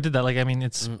 But I never did that. Like I mean,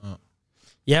 it's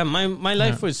Yeah, my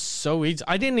life was so easy.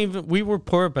 We were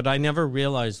poor, but I never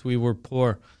realized we were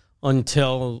poor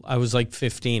until I was like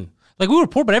 15. like we were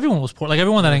poor, but everyone was poor. Like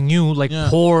everyone that I knew, like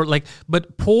poor,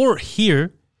 but poor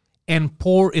here and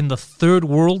poor in the third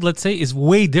world, let's say, is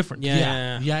way different.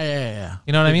 Yeah. Yeah.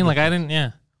 You know what I mean? Like I didn't.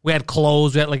 Yeah. We had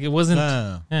clothes. We had like it wasn't.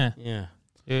 Yeah. Yeah. Yeah.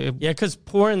 It- Yeah, because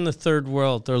poor in the third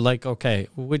world, they're like, okay,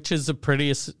 which is the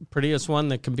prettiest one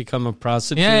that can become a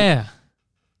prostitute? Yeah.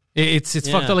 It's Yeah.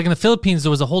 fucked up. Like in the Philippines, there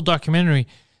was a whole documentary.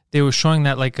 They were showing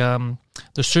that like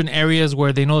there's certain areas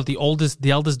where they know that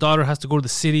the eldest daughter has to go to the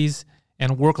cities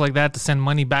and work like that to send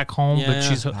money back home. Yeah. But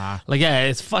she's like,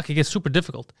 it's It gets super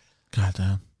difficult. God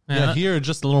damn. Yeah. Yeah, here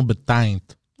just a little bit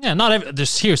tanked. Yeah, not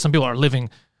there's here. Some people are living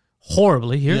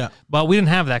horribly here, Yeah. but we didn't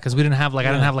have that because we didn't have like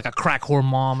I didn't have like a crack whore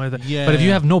mom. Or Yeah. But if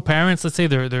you have no parents, let's say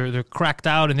they're cracked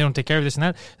out and they don't take care of this and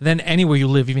that, then anywhere you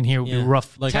live, even here, would be Yeah.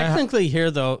 rough. Like Technically, here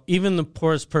though, even the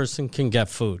poorest person can get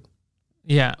food.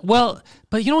 Yeah, well,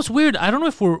 but you know what's weird? I don't know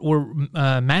if we're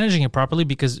managing it properly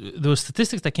because there were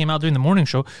statistics that came out during the morning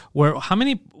show where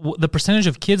the percentage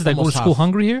of kids that Almost go to school half.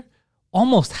 hungry here,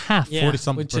 almost half, Yeah,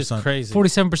 40-something which is percent. crazy.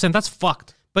 47%. That's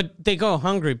fucked. But they go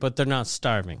hungry, but they're not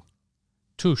starving.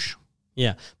 Touche.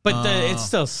 Yeah, but it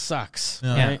still sucks.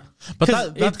 Yeah. Right? But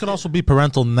 'Cause that could also be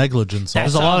parental negligence.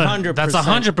 There's Also. a lot of 100%. that's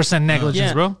 100% negligence,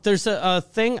 Yeah, bro. there's a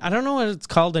thing. I don't know what it's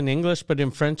called in English, but in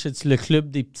French, it's Le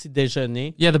Club des Petits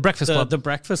Déjeuners. Yeah, the Breakfast Club. The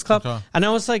Breakfast Club. Okay. And I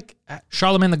was like,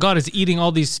 Charlemagne the God is eating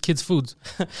all these kids' foods.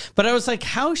 but I was like,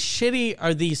 how shitty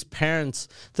are these parents?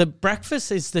 The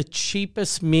breakfast is the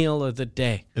cheapest meal of the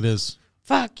day. It is.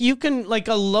 Fuck, you can like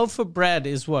a loaf of bread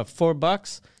is what, $4?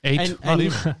 $8. Not And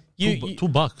even. you,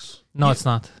 $2. No, it's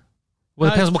not. Well,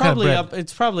 it depends it's what kind of probably bread. up.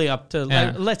 It's probably up to Yeah.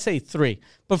 like, let's say $3.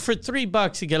 But for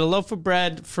 $3, you get a loaf of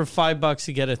bread. For $5,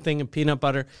 you get a thing of peanut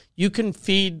butter. You can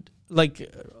feed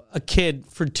like a kid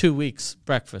for 2 weeks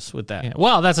breakfast with that. Yeah.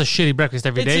 Well, that's a shitty breakfast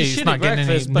every day. It's a He's shitty not getting any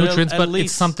breakfast, but nutrients, at but least-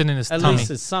 it's something in his At tummy.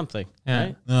 least it's something. Yeah.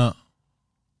 Right? Yeah.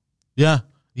 Yeah.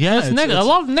 Yeah. It's a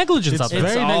lot of negligence out It's there.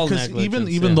 It's very all because negligence,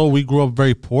 even yeah. though we grew up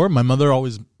very poor, my mother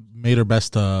always made her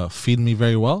best to feed me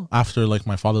very well after like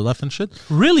my father left and shit.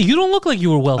 Really, you don't look like you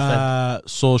were well fed.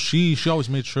 So she always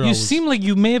made sure I You was, seem like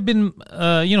you may have been,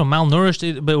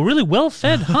 malnourished, but really well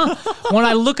fed, huh? When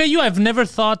I look at you, I've never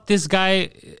thought this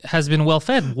guy has been well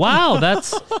fed. Wow,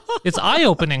 it's eye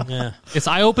opening. Yeah. It's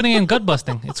eye opening and gut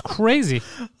busting. It's crazy.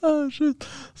 oh shit.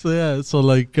 So yeah, so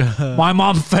like My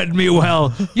mom fed me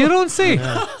well. You don't see.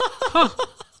 Huh.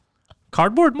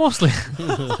 Cardboard mostly.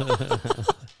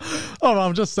 oh no,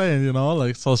 I'm just saying,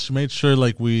 like so she made sure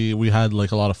like we had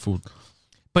like a lot of food.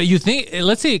 But you think,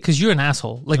 let's say, because you're an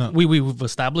asshole, like we've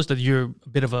established that you're a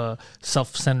bit of a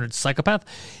self-centered psychopath.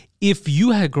 If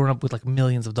you had grown up with like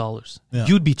millions of dollars, Yeah.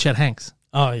 you'd be Chet Hanks.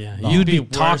 Oh yeah. You'd be worse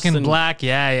talking than- black.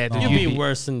 Yeah, dude. You'd be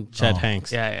worse than Chet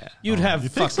Hanks. Yeah, yeah. You'd have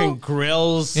think fucking so?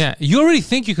 grills. Yeah, you already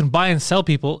think you can buy and sell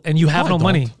people, and you have No, no I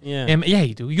money. don't. Yeah. Yeah,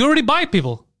 you do. You already buy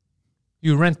people.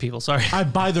 You rent people. Sorry, I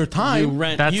buy their You time.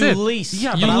 rent. that's you it. lease.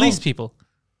 Yeah, you but I lease don't- people.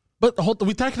 But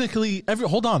we technically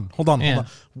hold on. Yeah.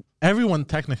 Everyone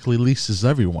technically leases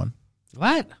everyone.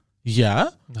 What? Yeah.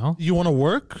 No. You want to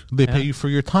work? They pay you for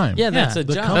your time. Yeah, that's Yeah, a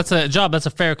job. That's a job. That's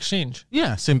a fair exchange.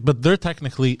 Yeah, same, but they're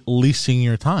technically leasing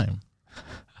your time.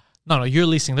 No, you're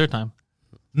leasing their time.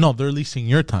 No, they're leasing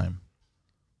your time.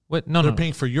 What? No, They're no.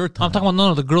 paying for your time. I'm talking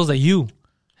about the girls that you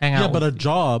hang out Yeah, but a with.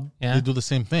 job, Yeah. they do the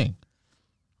same thing.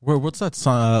 What's that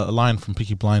line from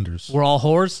Peaky Blinders? We're all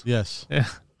whores. Yes. Yeah.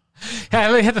 Yeah, I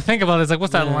really had to think about it. It's like,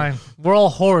 what's that line? We're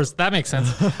all whores. That makes sense.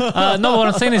 No, what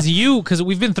I'm saying is you, because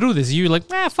we've been through this. You're like,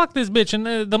 fuck this bitch.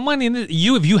 And the money, and if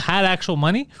you had actual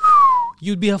money,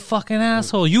 you'd be a fucking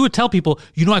asshole. You would tell people,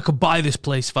 I could buy this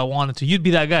place if I wanted to. You'd be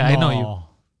that guy. I know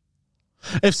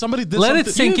you. If somebody did Let it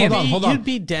something- sink in. Hold on. You'd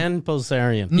be Dan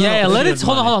Bilzerian. No, Yeah, let it, good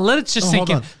hold money. on. Let it just sink hold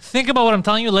in. on. Think about what I'm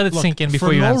telling you. Let it Look, sink in before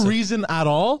for you no answer. reason at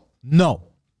all, no.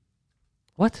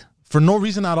 What? For no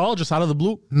reason at all, just out of the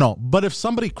blue, no. But if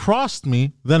somebody crossed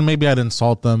me, then maybe I'd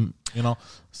insult them,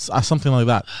 something like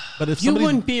that. But if You somebody,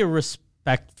 wouldn't be a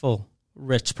respectful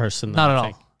rich person. Not at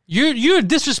all. You're a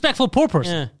disrespectful poor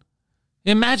person.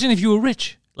 Yeah. Imagine if you were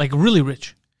rich, like really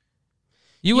rich.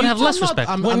 You would You have less talk about-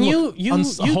 respect. When look, you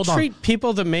hold on. treat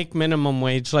people that make minimum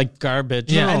wage like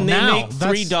garbage, Yeah, and they now, make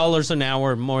that's- $3 an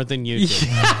hour more than you do.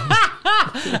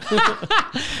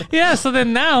 Yeah, so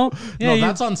then now, no, you-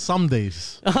 that's on some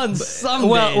days. On some days.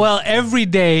 well, every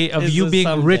day of Is you a being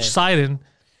someday. Rich Sidon,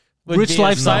 Would Rich be a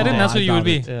Life Sidon, someday. that's what I you would doubt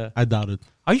be. it. Yeah. I doubt it.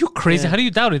 Are you crazy? Yeah. How do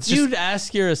you doubt it? It's just You'd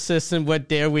ask your assistant what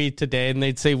day are we eat today, and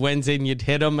they'd say Wednesday, and you'd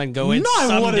hit them and go, "It's No, I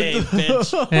Sunday, wouldn't.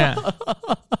 bitch." yeah.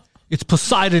 It's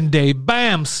Poseidon Day.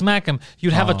 Bam, smack him.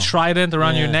 You'd have a trident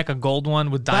around your Yeah. neck, a gold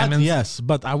one with That, diamonds. yes,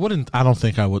 but I wouldn't. I don't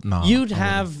think I would. No, You'd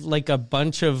have like a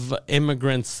bunch of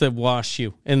immigrants that wash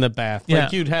you in the bath. Yeah.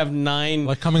 Like you'd have 9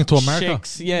 Like coming to America?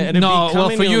 chicks. Yeah, it'd No, be well,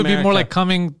 coming for to you, it'd be more America. like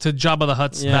coming to Jabba the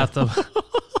Hutt's Yeah. bathtub.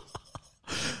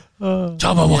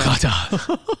 Jabba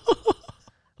Wakata.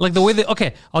 Like the way they.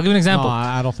 Okay, I'll give you an example. No,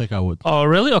 I don't think I would. Oh,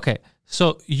 really? Okay.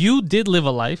 So you did live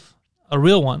a life, a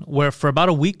real one, where for about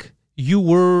a week you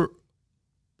were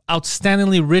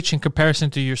outstandingly rich in comparison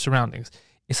to your surroundings.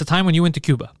 It's the time when you went to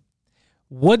Cuba.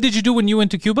 What did you do when you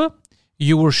went to Cuba?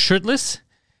 You were shirtless.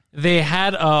 They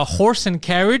had a horse and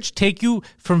carriage take you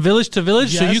from village to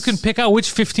village so you Yes. can pick out which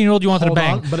 15-year-old you wanted Hold to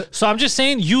bang. on, but So I'm just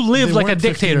saying you lived They like a weren't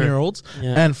dictator. 15-year-olds.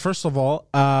 And first of all,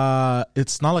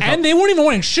 it's not like And they weren't even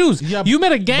wearing shoes. Yeah, You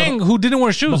met a gang who didn't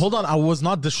wear shoes. But hold on, I was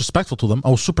not disrespectful to them. I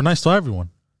was super nice to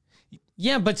everyone.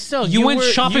 Yeah, but still, You went were-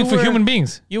 shopping you for were- human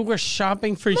beings. You were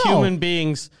shopping for No. human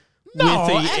beings No,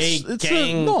 with it's a a-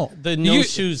 gang, no. the no You-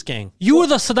 shoes gang. You were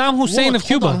the Saddam Hussein Look, of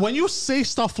Cuba. hold on. When you say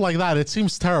stuff like that, it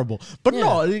seems terrible. But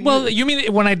no, Well, you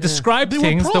mean when I described They were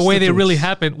things the way they really prostitutes.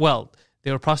 happened? Well,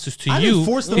 they were prostitutes to I you didn't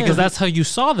force them because to- that's how you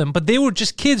saw them. But they were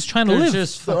just kids trying to They're live.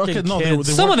 just fucking Okay, no, they kids.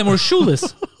 were- Some of them were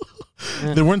shoeless.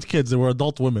 they weren't kids; they were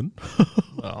adult women.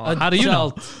 How do you know?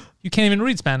 Adult. You can't even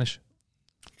read Spanish.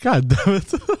 God damn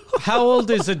it! How old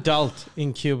is adult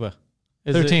in Cuba?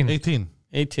 Is it 13. 18.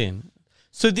 18.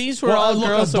 So these were all look,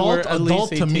 girls that were adult, at adult least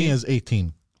to 18. me is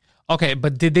 18. Okay,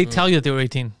 but did they tell you that they were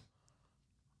 18?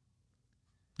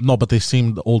 No, but they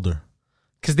seemed older.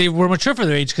 Because they were mature for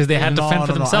their age because they had to fend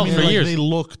for themselves I mean, for like, years. They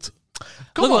looked.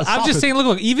 Come Look, on, I'm stop just it. saying,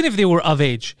 look, even if they were of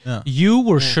age, Yeah. you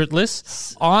were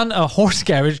shirtless on a horse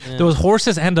carriage. There was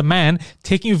horses and a man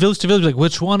taking you village to village. Like,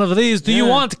 which one of these do you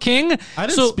want, king? I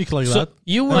didn't speak like that.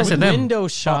 You I were said them. window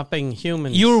shopping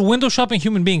humans. You were window shopping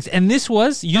human beings, and this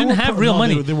was you They didn't were have pro- real no,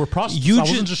 money. They were prostitutes. You I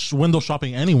wasn't just window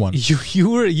shopping anyone.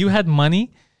 you had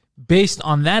money based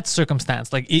on that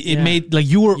circumstance. Like it Yeah. made like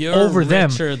you were You're over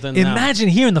them. richer than Imagine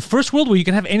here in the first world where you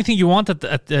can have anything you want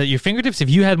at your fingertips.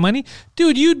 If you had money,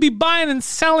 dude, you'd be buying and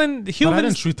selling humans. But I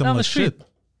didn't treat them down like the street. shit.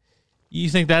 You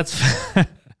think that's?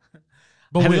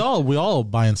 But Had we it- all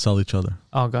buy and sell each other.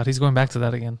 Oh God, he's going back to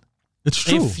that again. It's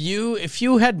true. If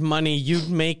you had money, you'd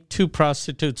make two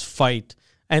prostitutes fight,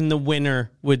 and the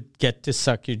winner would get to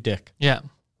suck your dick. Yeah.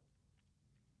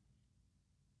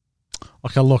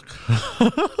 Okay, look.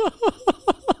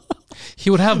 He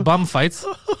would have bum fights,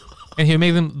 and he would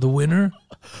make them. The winner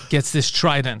gets this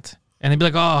trident, and they'd be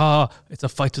like, "Oh, it's a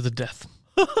fight to the death."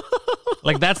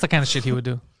 Like that's the kind of shit he would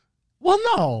do. Well,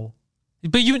 no.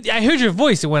 But I heard your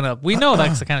voice; it went up. We know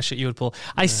that's the kind of shit you would pull.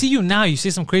 I see you now. You say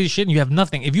some crazy shit, and you have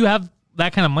nothing. If you have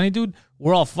that kind of money, dude,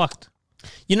 we're all fucked.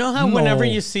 You know how whenever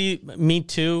No. you see Me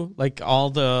Too, like all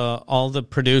the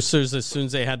producers, as soon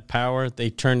as they had power, they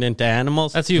turned into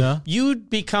animals. That's you. Yeah. You'd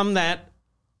become that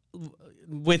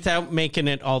without making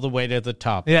it all the way to the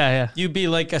top. Yeah. You'd be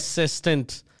like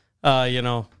assistant,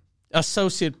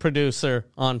 associate producer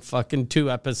on fucking 2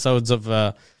 episodes of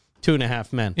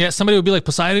 2.5 Men. Yeah, somebody would be like,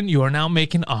 Poseidon, you are now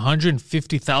making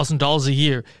 $150,000 a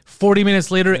year. 40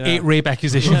 minutes later, 8 rape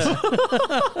accusations.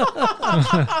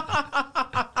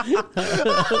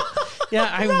 Yeah,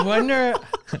 I wonder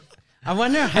how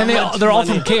And much they're all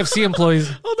money- from KFC employees.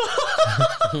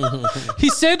 He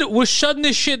said we're shutting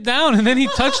this shit down, and then he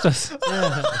touched us.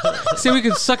 Said we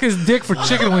could suck his dick for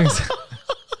chicken wings.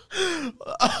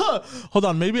 Hold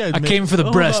on, maybe I came for the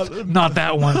breast, not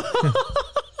that one.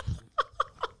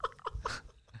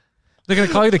 They're going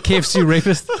to call you the KFC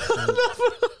rapist.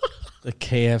 the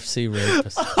KFC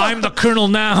rapist. I'm the colonel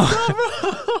now.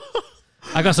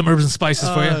 I got some herbs and spices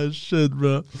for you. Oh, shit,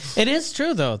 bro. It is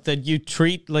true though that you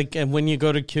treat when you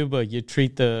go to Cuba, you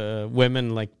treat the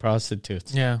women like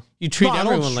prostitutes. Yeah. You treat No, I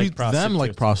everyone don't like treat prostitutes. them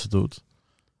like prostitutes.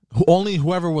 Only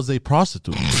whoever was a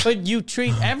prostitute. But you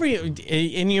treat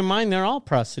in your mind they're all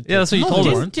prostitutes. Yeah, that's what you No, told they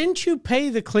us. weren't. Didn't you pay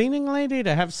the cleaning lady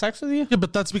to have sex with you? Yeah,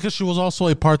 but that's because she was also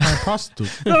a part-time prostitute.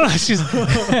 No, she's a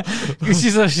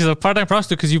part-time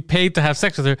prostitute because you paid to have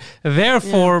sex with her.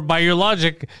 Therefore, by your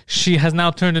logic, she has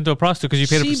now turned into a prostitute because you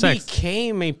paid her She for sex.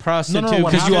 became a prostitute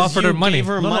what Because you offered her money. Gave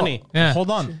her No, no. money. Yeah. Hold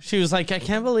on. She was like, I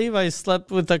can't believe I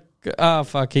slept with a. Oh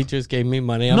fuck! He just gave me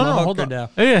money. I'm No, a no, hooker hold on. now.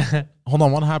 Yeah. Hold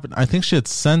on, what happened? I think she had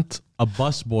sent a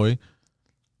busboy,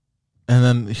 and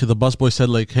then the busboy said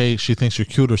like, "Hey, she thinks you're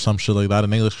cute" or some shit like that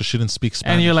in English because she didn't speak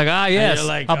Spanish. And you're like, yes, you're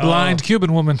like, a blind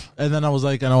Cuban woman. and then I was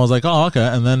like, oh, okay.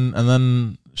 And then I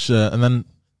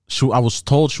was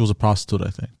told she was a prostitute.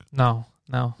 I think. No.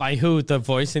 By who? The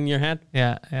voice in your head?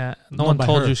 Yeah. No No, one by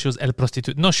told her. you she was el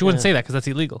prostitute. No, she wouldn't say that because that's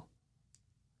illegal.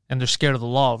 And they're scared of the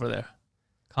law over there.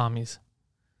 Commies.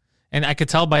 And I could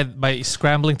tell by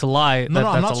scrambling to lie No,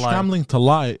 I'm that's not a lie. scrambling to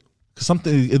lie. 'Cause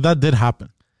something that did happen.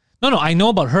 No, I know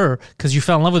about her because you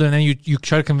fell in love with her and then you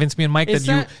tried to convince me and Mike Is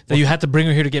that you had to bring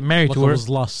her here to get married Look, to it her. was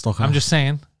lust. Okay. I'm just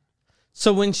saying.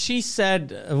 So when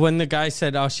the guy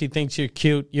said, "Oh, she thinks you're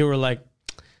cute," you were like,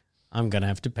 I'm going to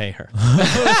have to pay her.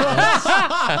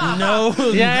 No.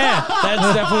 Yeah.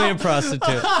 That's definitely a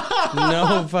prostitute.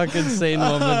 No fucking sane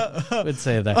woman would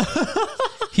say that.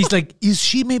 He's like, is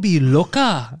she maybe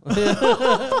loca?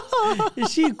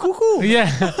 Is she cuckoo?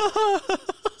 Yeah.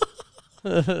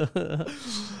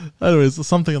 Anyways,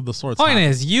 something of the sort. Point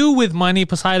is, You with Money,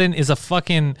 Poseidon is a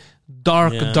fucking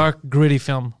dark, dark, gritty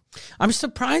film. I'm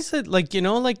surprised that, like, you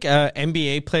know, like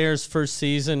NBA players' first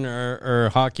season or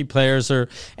hockey players or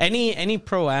any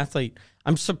pro athlete,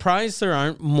 I'm surprised there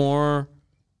aren't more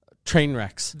train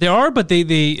wrecks. There are, but they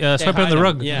sweep it on the hide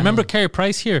rug. them, yeah. Remember Carey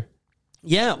Price here?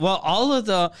 Yeah, well, all of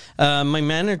the my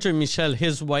manager Michel,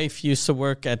 his wife used to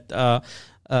work at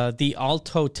the Alt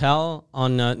Hotel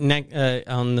on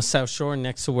the South Shore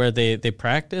next to where they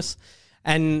practice,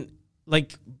 and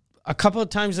like a couple of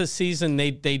times a season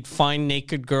they'd find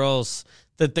naked girls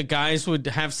that the guys would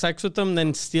have sex with them,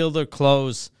 then steal their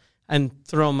clothes and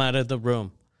throw them out of the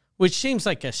room, which seems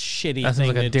like a shitty That thing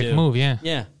seems like to a dick do. move, yeah.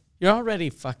 Yeah, you're already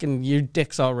fucking, your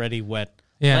dick's already wet.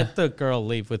 Yeah. Let the girl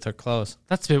leave with her clothes.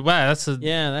 That's a bit, wow, that's a,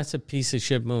 Yeah, that's a piece of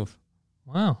shit move.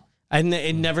 wow. And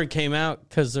it never came out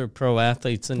because they're pro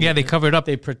athletes, and Yeah, they cover it up.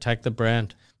 They protect the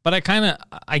brand. But I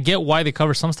get why they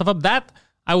cover some stuff up. That,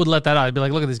 I would let that out. I'd be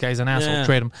like, look at this guy's an asshole, Yeah.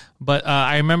 trade him. But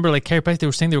I remember like Carey Price, they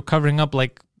were saying they were covering up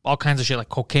like all kinds of shit, like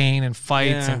cocaine and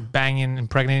fights Yeah. and banging,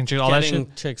 impregnating chicks, all that Getting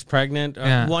shit. chicks pregnant.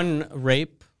 Yeah. One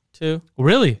rape too.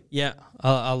 Really? Yeah,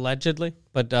 allegedly.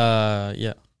 But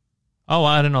yeah. Oh,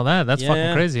 I didn't know that. That's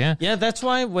fucking crazy, yeah. Yeah, that's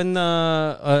why when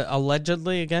the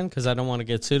allegedly again, because I don't want to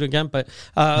get sued again, but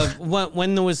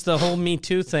when there was the whole Me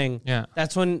Too thing, Yeah.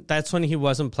 that's when he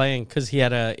wasn't playing because he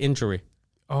had an injury.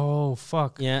 Oh,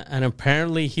 fuck. Yeah, and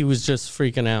apparently he was just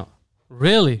freaking out.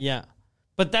 Really? Yeah.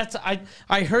 But that's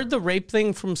I heard the rape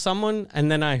thing from someone, and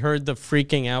then I heard the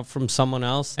freaking out from someone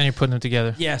else. And you're putting them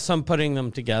together. Yeah, so I'm putting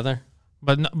them together.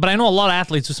 But I know a lot of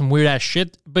athletes do some weird ass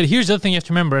shit. But here's the other thing you have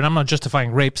to remember, and I'm not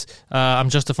justifying rapes. I'm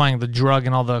justifying the drug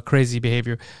and all the crazy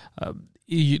behavior.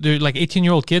 They're like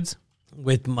 18-year-old kids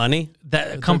With money?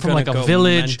 that come from gonna like a go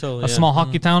village, mental, a yeah. small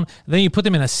hockey town. Then you put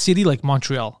them in a city like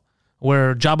Montreal,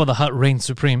 where Jabba the Hutt reigns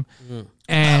supreme,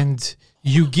 and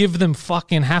you give them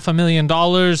fucking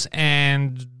 $500,000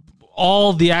 and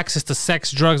all the access to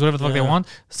sex, drugs, whatever the fuck they want.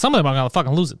 Some of them are gonna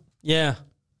fucking lose it. Yeah.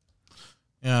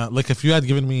 Yeah, like if you had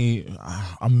given me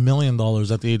 $1 million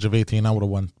at the age of 18, I would have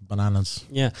went bananas.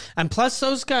 Yeah. And plus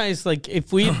those guys, like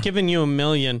if we had given you $1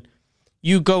 million,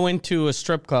 you go into a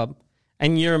strip club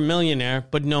and you're a millionaire,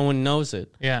 but no one knows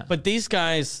it. Yeah. But these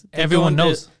guys, they Everyone go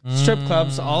into knows. strip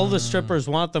clubs. All the strippers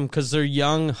want them because they're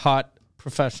young, hot,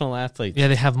 professional athletes. Yeah,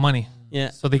 they have money. Yeah.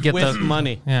 So they get with the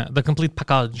money. Yeah, the complete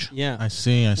package. Yeah. I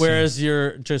see. Whereas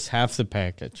you're just half the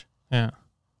package. Yeah.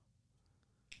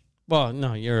 Well,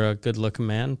 no, you're a good-looking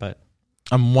man, but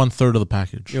I'm 1/3 of the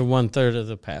package. you're 1/3 of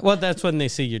the pack. Well, that's when they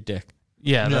see your dick.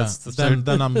 Yeah, Yeah, that's the then, third.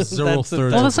 then I'm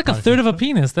 0/3. Well, that's like a third of a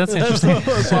penis. That's interesting.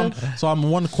 So I'm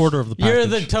 1/4 of the package. You're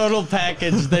the total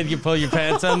package. Then you pull your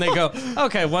pants on. They go,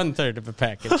 okay, 1/3 of a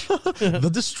package. the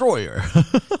destroyer.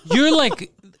 You're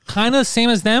like kind of same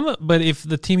as them, but if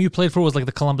the team you played for was like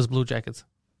the Columbus Blue Jackets.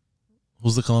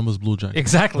 Who's the Columbus Blue Jacket?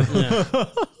 Exactly. Yeah.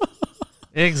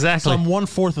 Exactly. So I'm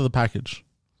 1/4 of the package.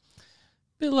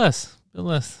 Bit less.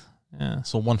 Yeah.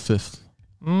 So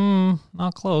 1/5.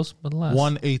 Not close, but less.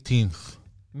 1/18.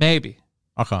 Maybe.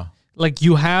 Okay. Like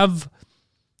you're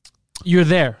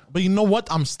there. But you know what?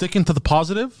 I'm sticking to the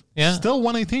positive. Yeah. Still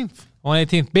 1/18.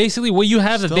 118th. Basically, what you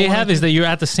have that Still they have is 118th. that you're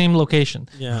at the same location.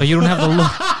 Yeah. But you don't have the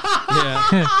look.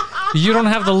 Yeah. You don't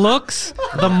have the looks,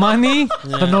 the money,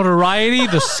 the notoriety,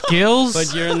 the skills.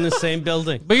 But you're in the same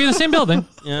building. But you're in the same building.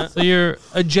 Yeah. So you're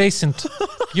adjacent.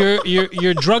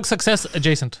 You're drug success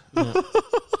adjacent.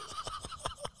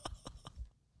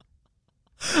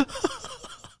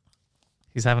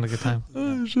 He's having a good time.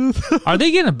 Are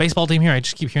they getting a baseball team here? I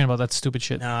just keep hearing about that stupid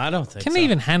shit. No, I don't think Can so. they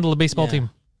even handle a baseball Yeah. team?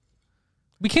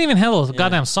 We can't even handle a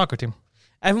goddamn soccer team.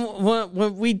 And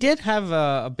when we did have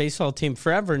a baseball team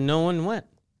forever, no one went.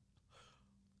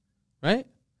 Right?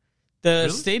 The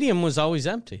stadium was always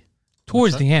empty.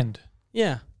 Towards the end.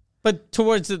 Yeah. But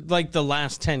towards the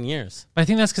last 10 years. But I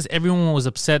think that's because everyone was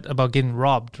upset about getting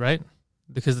robbed, right?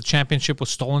 Because the championship was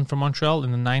stolen from Montreal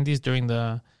in the 90s during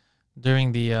the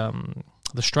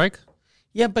strike.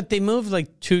 Yeah, but they moved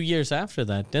 2 years after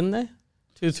that, didn't they?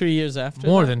 2-3 years after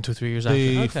More that? than 2-3 years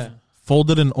They after. Okay.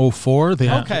 folded in 04. They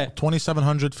had Okay.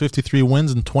 2,753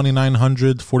 wins and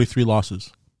 2,943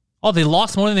 losses. Oh, they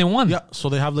lost more than they won. Yeah, so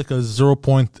they have like a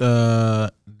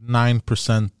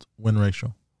 0.9% win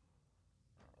ratio.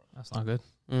 That's not good.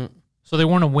 Mm. So they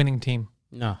weren't a winning team.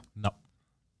 No. No.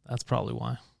 That's probably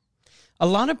why. A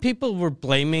lot of people were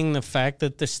blaming the fact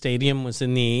that the stadium was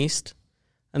in the east,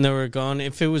 and they were going,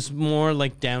 if it was more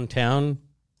like downtown.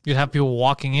 You'd have people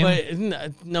walking in.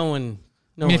 But no one.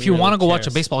 I mean, if you really want to go watch a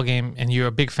cares. baseball game and you're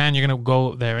a big fan, you're going to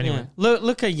go there anyway. Yeah.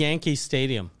 Look at Yankee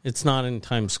Stadium. It's not in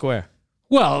Times Square.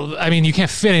 Well, I mean, you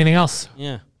can't fit anything else.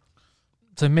 Yeah.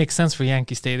 So it makes sense for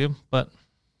Yankee Stadium, but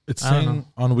It's I don't saying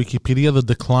on Wikipedia the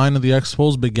decline of the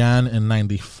Expos began in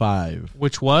 95.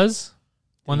 which was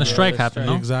when the strike the happened,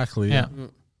 strike. no? Exactly. Yeah.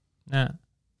 Yeah.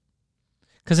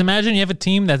 Because imagine you have a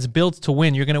team that's built to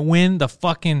win. You're going to win the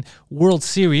fucking World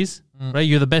Series, right?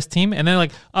 You're the best team. And then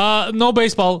like, no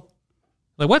baseball.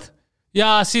 Like, what?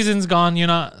 Yeah, season's gone. You're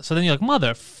not. So then you're like,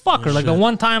 motherfucker. Like, the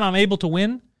one time I'm able to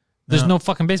win, there's no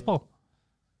fucking baseball.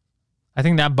 I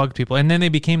think that bugged people. And then they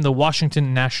became the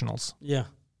Washington Nationals. Yeah.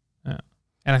 Yeah.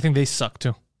 And I think they suck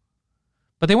too.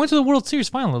 But they went to the World Series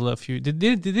final a few. They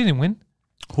didn't win.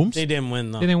 Whom's? They didn't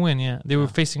win, though. They didn't win, yeah. They were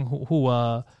facing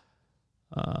the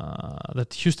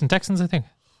Houston Texans, I think.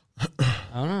 I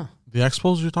don't know. The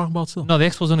Expos you're talking about still? No, the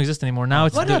Expos don't exist anymore. Now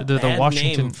it's What a the bad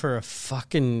Washington name for a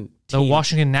fucking team. the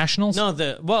Washington Nationals. No,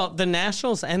 the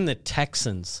Nationals and the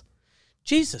Texans.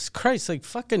 Jesus Christ, like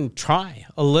fucking try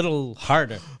a little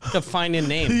harder to find a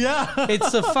name. Yeah.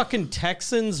 It's the fucking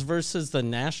Texans versus the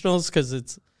Nationals because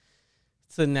it's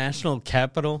the national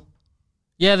capital.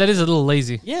 Yeah, that is a little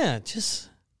lazy. Yeah, just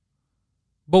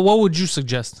But what would you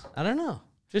suggest? I don't know,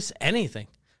 just anything.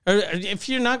 Or if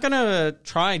you're not gonna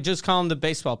try, just call them the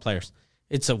baseball players.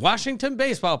 It's the Washington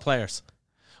baseball players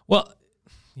Well,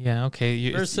 yeah,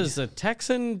 okay. versus the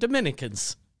Texan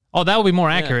Dominicans. Oh, that would be more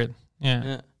accurate. Yeah.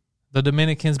 Yeah. The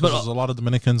Dominicans, Because but there's a lot of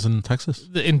Dominicans in Texas.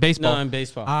 in baseball. No, in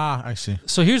baseball. Ah, I see.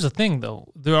 So here's the thing,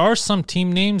 though. There are some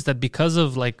team names that, because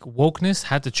of like wokeness,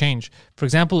 had to change. For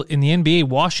example, in the NBA,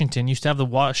 Washington used to have the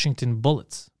Washington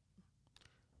Bullets.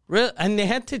 Really? And they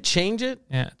had to change it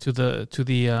Yeah, to the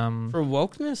for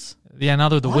wokeness? yeah. Now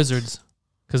they're the Wizards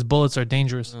because bullets are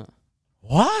dangerous.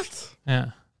 What?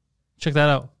 Yeah, check that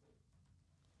out.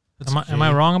 Am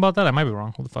I wrong about that? I might be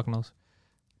wrong. Who the fuck knows?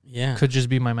 Yeah. Could just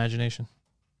be my imagination.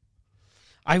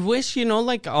 I wish,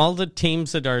 like all the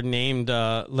teams that are named,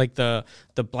 like the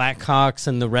Blackhawks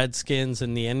and the Redskins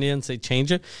and the Indians, they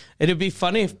change it. It'd be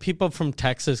funny if people from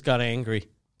Texas got angry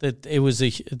that it was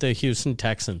the Houston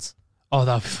Texans. Oh,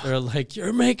 that. They're like,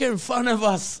 you're making fun of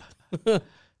us.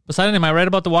 Poseidon, am I right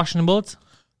about the Washington Bullets?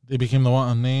 They became the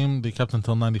one name they kept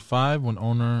until 95 when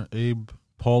owner Abe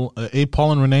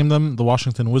Paulin renamed them the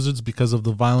Washington Wizards because of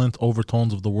the violent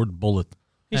overtones of the word bullet.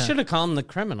 You should have called them the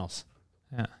Criminals.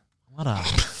 Yeah. What a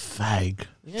fag.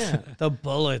 Yeah, the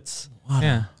Bullets.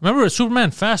 Yeah. Remember,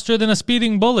 Superman faster than a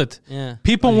speeding bullet. Yeah.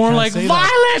 People you weren't can't like say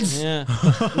that.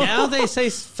 violence. Yeah. Now they say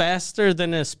faster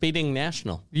than a speeding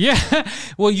national. Yeah.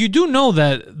 Well, you do know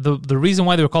that the reason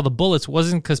why they were called the Bullets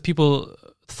wasn't because people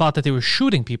thought that they were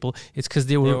shooting people. It's because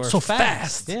they were so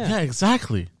fast. Yeah. Yeah,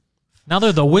 exactly. Now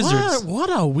they're the Wizards. What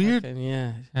a weird. And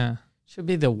yeah. Yeah. Should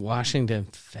be the Washington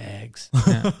Fags.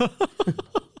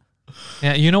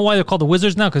 Yeah. You know why they're called the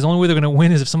Wizards now? Because the only way they're going to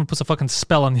win is if someone puts a fucking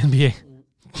spell on the NBA.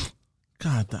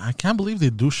 God, I can't believe they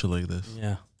do shit like this.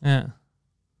 Yeah. Yeah.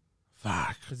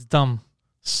 Fuck. It's dumb.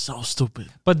 So stupid.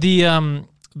 But the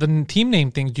team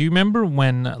name thing, do you remember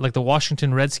when like the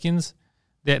Washington Redskins,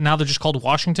 now they're just called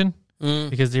Washington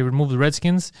because they removed the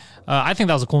Redskins? I think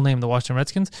that was a cool name, the Washington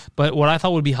Redskins. But what I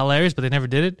thought would be hilarious, but they never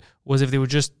did it, was if they would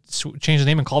just change the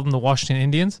name and call them the Washington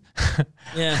Indians.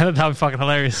 Yeah. That would be fucking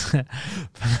hilarious.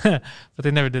 But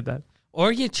they never did that.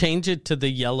 Or you change it to the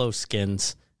Yellow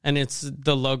Skins, and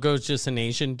the logo's just an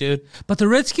Asian dude. But the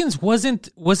Redskins was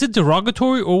it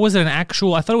derogatory or was it an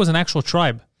actual? I thought it was an actual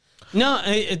tribe. No,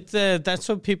 that's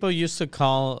what people used to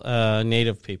call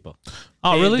Native people.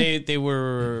 Oh, really? They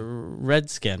were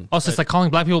redskin. Oh, so it's like calling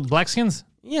black people blackskins?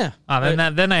 Yeah.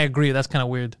 Then I agree. That's kind of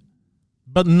weird.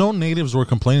 But no natives were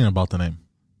complaining about the name.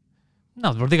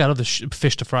 No, they got other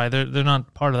fish to fry. They're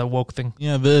not part of that woke thing.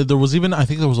 Yeah, there was even, I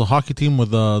think there was a hockey team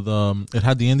with it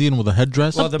had the Indian with a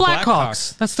headdress. Well, The the Blackhawks.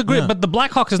 Blackhawks. That's the great. Yeah. But the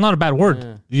Blackhawks is not a bad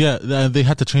word. Yeah, they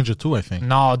had to change it too, I think.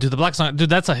 No, dude, the Blackhawks. Dude,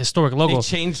 that's a historic logo. They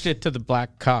changed it to the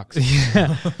Blackhawks.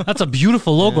 Yeah, that's a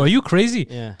beautiful logo. Are you crazy?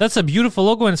 Yeah. That's a beautiful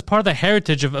logo, and it's part of the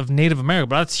heritage of Native America.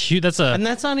 But that's huge. That's a And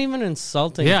that's not even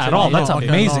insulting. Yeah, to at all. Native That's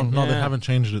people. amazing. No, they Yeah. haven't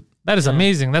changed it. that is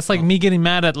amazing. That's like me getting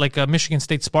mad at like Michigan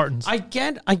State Spartans. I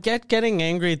get getting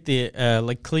angry at the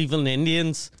like Cleveland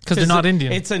Indians 'Cause they're not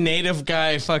Indian. It's a native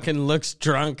guy fucking looks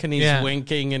drunk and he's Yeah.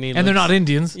 winking and and they're not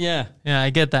Indians. Yeah, Yeah, I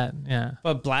get that. Yeah.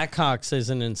 but Blackhawks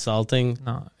isn't insulting.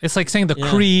 No, it's like saying the Yeah.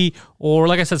 Cree or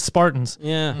like I said, Spartans.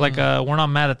 Yeah, Like we're not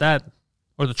mad at that,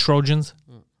 or the Trojans.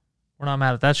 We're not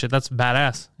mad at that shit. That's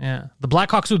badass. Yeah, the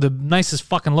Blackhawks do the nicest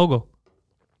fucking logo.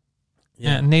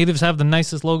 Yeah. Natives have the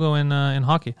nicest logo in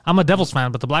hockey. I'm a Devils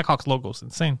fan, but the Blackhawks logo is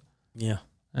insane. Yeah.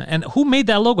 And who made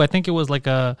that logo? I think it was like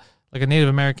a Native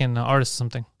American artist or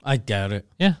something. I doubt it.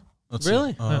 Yeah. Let's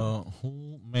Really? see.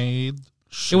 Who made?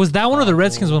 It was that one or the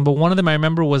Redskins one, but one of them I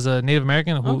remember was a Native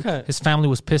American who his family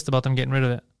was pissed about them getting rid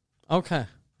of it. Okay.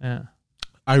 Yeah.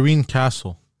 Irene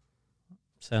Castle.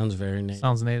 Sounds very native.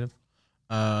 Sounds native.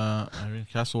 Irene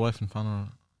Castle, wife and founder.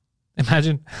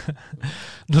 Imagine.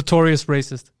 Notorious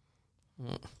racist.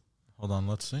 Hold on,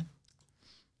 let's see.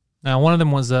 Now, one of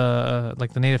them was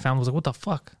like the native family was like, what the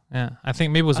fuck? Yeah. I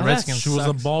think maybe it was the Redskins. She was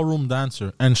a ballroom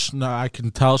dancer, and I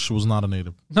can tell she was not a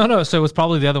native. No. So it was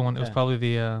probably the other one. It was probably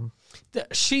the.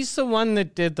 She's the one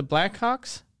that did the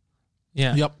Blackhawks?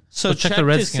 Yeah. Yep. So check the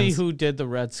Redskins to see who did the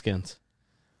Redskins.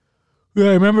 Yeah,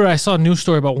 I remember I saw a news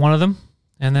story about one of them,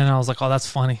 and then I was like, oh, that's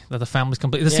funny that the family's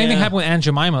complained. The same thing happened with Aunt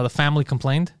Jemima. The family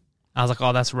complained. I was like,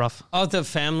 oh, that's rough. Oh, the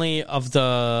family of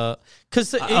the...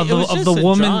 Because of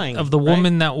the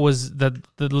woman that was that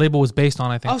the label was based on,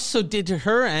 I think. Oh, so did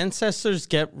her ancestors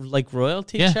get like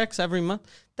royalty checks every month?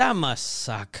 That must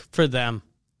suck for them.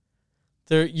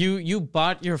 You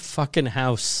bought your fucking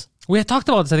house. We had talked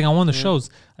about this, I think, on one of the shows.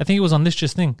 I think it was on This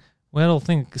Just Thing. We had a whole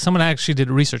thing. Someone actually did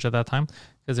research at that time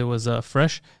because it was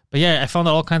fresh. But yeah, I found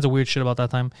out all kinds of weird shit about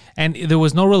that time. And there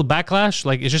was no real backlash.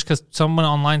 Like, it's just because someone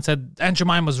online said Aunt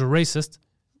Jemima's a racist.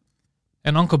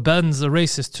 And Uncle Ben's a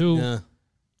racist too. Yeah.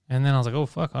 And then I was like, oh,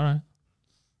 fuck, all right.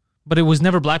 But it was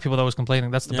never black people that was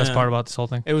complaining. That's the best part about this whole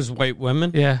thing. It was white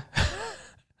women? Yeah.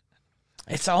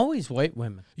 It's always white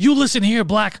women. You listen here,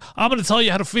 black. I'm going to tell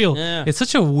you how to feel. Yeah. It's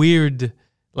such a weird,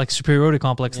 like, superiority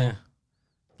complex thing.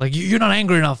 Like, you're not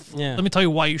angry enough. Yeah. Let me tell you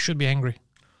why you should be angry.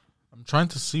 I'm trying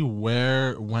to see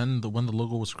when the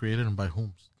logo was created and by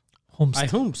whom. By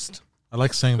whomst. I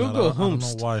like saying Google that. I don't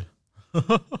know why.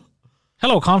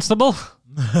 Hello, Constable.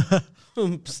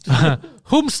 Whomst.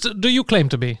 Whomst do you claim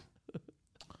to be?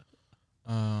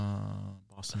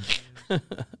 Boston.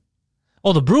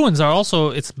 Oh, the Bruins are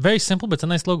also, it's very simple, but it's a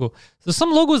nice logo. There's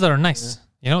some logos that are nice.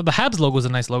 Yeah. You know, the Habs logo is a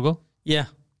nice logo. Yeah.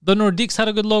 The Nordiques had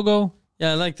a good logo.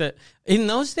 Yeah, I like that. In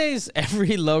those days,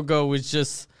 every logo was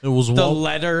just the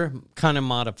letter kind of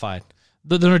modified.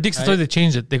 The Nordiques, right? They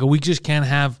changed it. They go, we just can't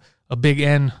have a big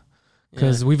N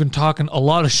because we've been talking a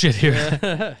lot of shit here.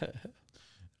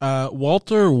 Yeah.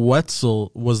 Walter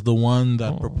Wetzel was the one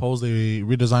that proposed a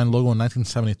redesigned logo in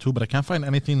 1972, but I can't find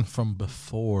anything from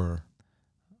before.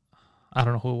 I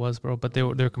don't know who it was, bro, but they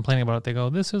were complaining about it. They go,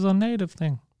 this is a native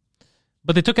thing.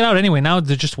 But they took it out anyway. Now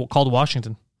they're just called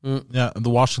Washington. Yeah,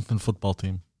 the Washington football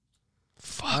team.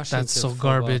 Fuck, Washington, that's so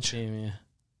garbage. Team,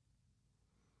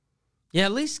 yeah,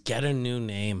 at least get a new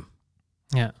name.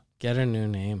 Yeah. Get a new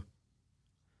name.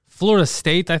 Florida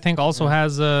State, I think, also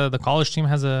has the college team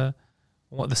has the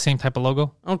same type of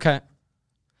logo. Okay.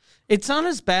 It's not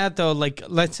as bad, though. Like,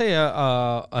 let's say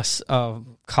a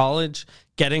college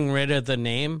getting rid of the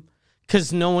name,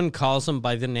 because no one calls them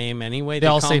by the name anyway. They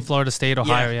all say Florida State,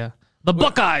 Ohio, yeah. The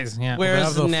Buckeyes, yeah.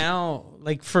 Whereas now,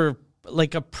 like for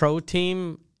like a pro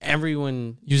team,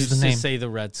 everyone uses the name. Say the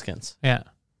Redskins. Yeah.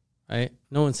 Right?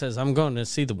 No one says, I'm going to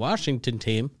see the Washington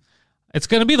team. It's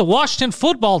going to be the Washington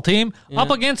football team up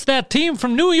against that team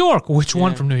from New York. Which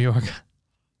one from New York?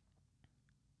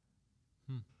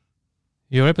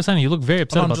 You're upset. You look very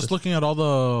upset about I'm just looking at all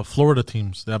the Florida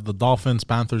teams. They have the Dolphins,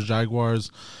 Panthers,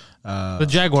 Jaguars. The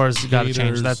Jaguars got to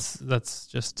change. That's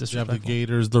just disrespectful. You have the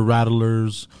Gators, the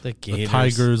Rattlers, the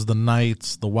Tigers, the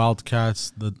Knights, the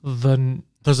Wildcats.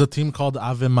 There's a team called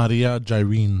Ave Maria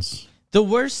Gyrenes. The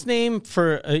worst name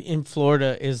for in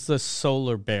Florida is the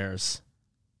Solar Bears.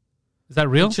 Is that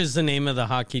real? Which is the name of the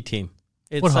hockey team.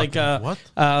 It's what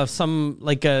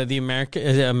like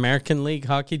the American League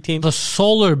hockey team. The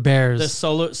Solar Bears.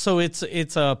 So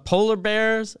it's a polar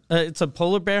bears. It's a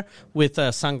polar bear with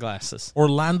sunglasses.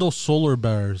 Orlando Solar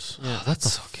Bears. Yeah,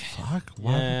 that's okay. Fuck.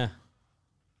 What? Yeah.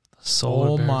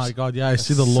 Solar Bears. My God! Yeah, I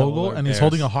see the logo, and he's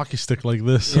holding a hockey stick like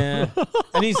this. Yeah,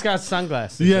 and he's got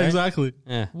sunglasses. Yeah, right? exactly.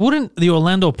 Yeah. Wouldn't the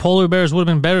Orlando Polar Bears would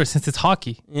have been better since it's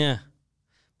hockey? Yeah,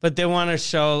 but they want to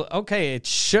show it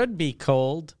should be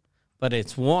cold. But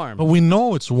it's warm. But we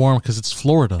know it's warm because it's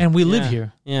Florida. And we live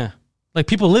here. Yeah. Like,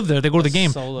 people live there. They go to the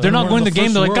game. They're not going to the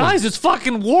game. They're like, guys, it's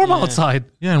fucking warm outside.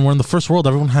 Yeah, and we're in the first world.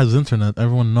 Everyone has internet.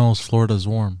 Everyone knows Florida is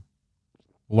warm.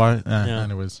 Why?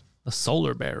 Anyways. The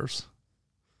Solar Bears.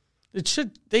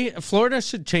 Florida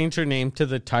should change their name to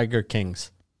the Tiger Kings.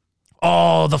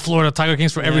 Oh, the Florida Tiger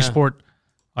Kings for every sport.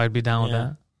 I'd be down with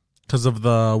that. Because of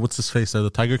the, what's his face there, the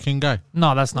Tiger King guy?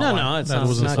 No, that's not No, it's not.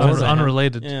 That was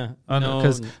unrelated. Yeah.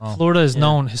 Because Florida is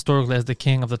known historically as the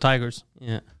king of the tigers.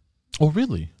 Yeah. Oh,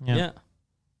 really? Yeah.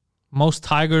 Most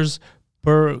tigers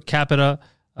per capita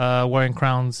wearing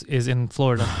crowns is in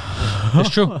Florida. It's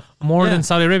true. More than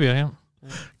Saudi Arabia. Yeah.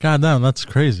 God damn, that's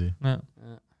crazy. Yeah.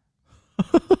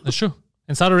 That's true.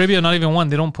 In Saudi Arabia, not even one.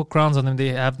 They don't put crowns on them. They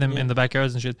have them in the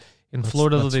backyards and shit. In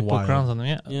Florida, though, that's they wild. put crowns on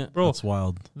them. Yeah. Bro, That's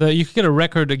wild. you could get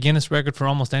a Guinness record for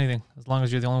almost anything, as long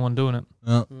as you're the only one doing it.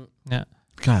 Yeah.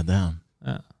 God damn.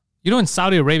 Yeah. You know, in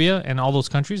Saudi Arabia and all those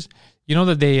countries, you know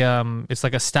that they it's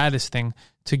like a status thing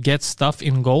to get stuff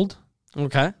in gold,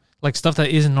 Okay. like stuff that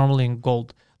isn't normally in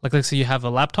gold. Like, let's say you have a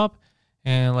laptop,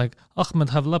 and like Ahmed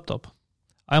have a laptop,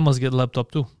 I must get a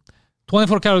laptop too.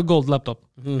 24 karat gold laptop.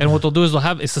 And what they'll do is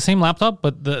it's the same laptop,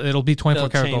 but it'll be 24 They'll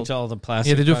karat change gold. all the plastic.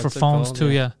 Yeah, they do it for parts of phones gold, too.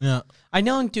 Yeah. Yeah. I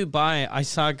know in Dubai, I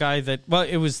saw a guy that, well,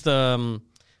 it was the,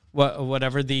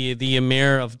 whatever, the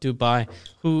Emir of Dubai,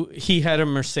 who he had a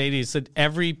Mercedes that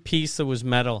every piece that was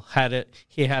metal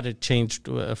he had it changed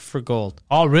for gold.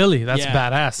 Oh, really? That's Yeah.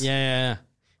 badass. Yeah.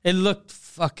 It looked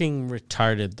fucking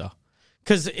retarded though.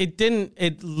 Because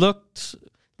it looked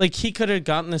like he could have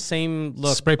gotten the same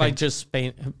look Spray by paint. just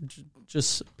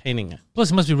painting it.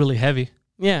 Plus, it must be really heavy.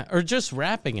 Yeah, or just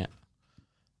wrapping it.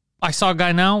 I saw a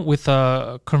guy now with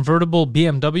a convertible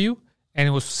BMW, and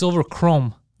it was silver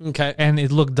chrome, Okay. and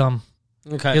it looked dumb.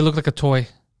 Okay. It looked like a toy.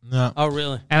 Yeah. Oh,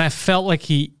 really? And I felt like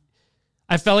he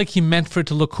meant for it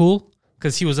to look cool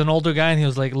because he was an older guy and he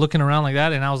was like looking around like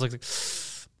that. And I was like,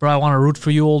 bro, I want to root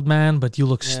for you, old man, but you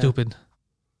look stupid.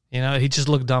 You know, he just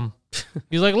looked dumb.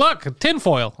 He was like, look,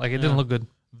 tinfoil. Like, it didn't look good.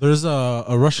 There's a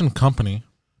Russian company.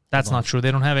 That's not true.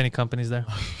 They don't have any companies there.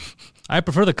 I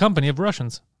prefer the company of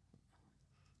Russians.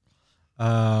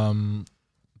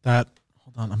 That,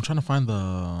 hold on, I'm trying to find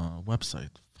the website.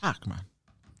 Fuck, man.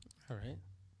 All right.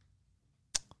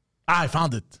 I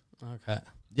found it. Okay.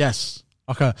 Yes.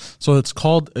 Okay. So it's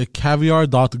called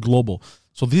caviar.global.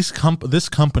 So this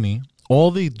company,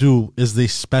 all they do is they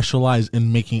specialize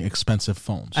in making expensive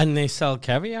phones. And they sell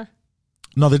caviar?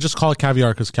 No, they just call it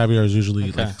caviar because caviar is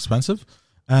usually like expensive.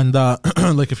 And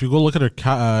like if you go look at their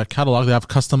catalog, they have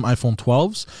custom iPhone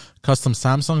 12s, custom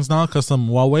Samsungs now, custom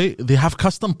Huawei. They have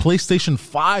custom PlayStation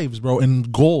 5s, bro, in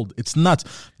gold. It's nuts.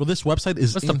 Bro, this website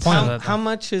is What's the insane. point of that? How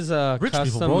much is a Rich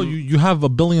custom? people, bro. You have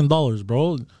 $1 billion,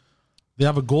 bro. They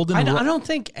have a golden. I don't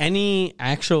think any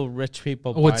actual rich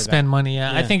people Would buy spend that. money.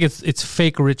 Yeah. I Yeah. think it's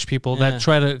fake rich people that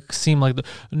try to seem like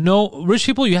no rich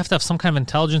people. You have to have some kind of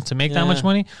intelligence to make that much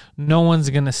money. No one's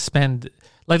gonna spend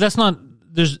like that's not.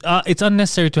 There's it's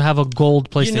unnecessary to have a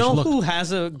gold PlayStation. You know Look, who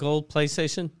has a gold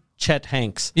PlayStation? Chet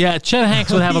Hanks. yeah, Chet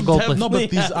Hanks would have a gold He PlayStation. No, but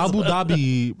Definitely these has Abu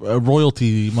Dhabi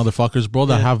royalty motherfuckers, bro,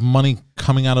 that have money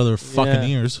coming out of their fucking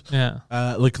ears. Yeah.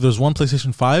 Like there's one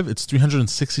PlayStation 5, it's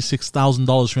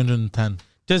 $366,000, 310.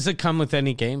 Does it come with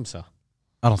any games though?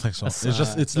 I don't think so. It's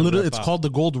just it's a literally it's rip-off. called the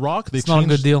Gold Rock. They It's not a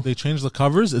good deal. They changed the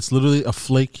covers. It's literally a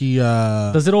flaky.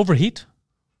 Does it overheat?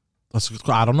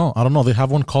 I don't know. They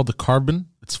have one called the Carbon.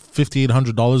 It's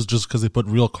 $5,800 just because they put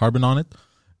real carbon on it.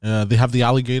 They have the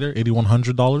Alligator,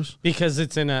 $8,100. Because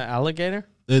it's in an alligator?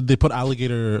 They put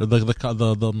alligator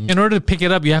the In order to pick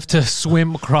it up, you have to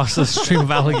swim across a stream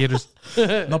of alligators.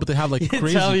 no, but they have like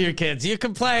crazy. Tell your kids you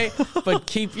can play, but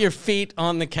keep your feet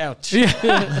on the couch.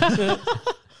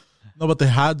 No, but they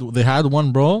had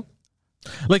one, bro.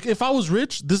 Like if I was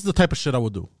rich, this is the type of shit I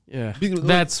would do. Yeah.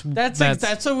 That's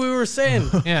That's what we were saying.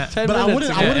 yeah. 10 But I minutes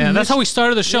wouldn't- ago. I And that's how we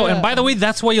started the show. And by the way,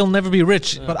 that's why you'll never be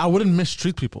rich. But I wouldn't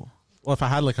mistreat people. Well, if I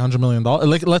had like $100 million,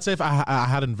 like let's say if I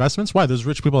had investments, why? There's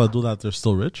rich people that do that. They're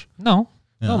still rich. No.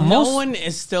 No, No most one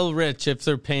is still rich if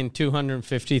they're paying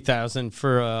 $250,000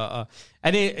 for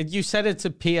and you said it's a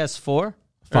PS4?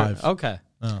 5. Okay.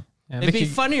 yeah, It'd be Mickey-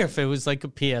 funnier if it was like a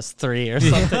PS3 or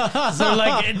something. So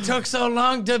like it took so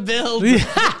long to build.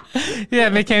 yeah,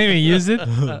 they can't even use it.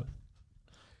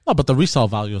 No, but the resale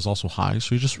value is also high,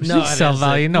 so you just No, it Resale isn't.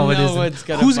 value. No, it No isn't. one's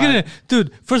gonna Who's buy gonna, it.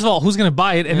 dude? First of all, who's gonna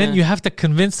buy it? And then you have to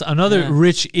convince another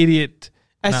rich idiot.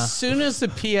 As soon as the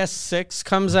PS6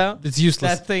 comes out, It's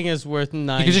useless. that thing is worth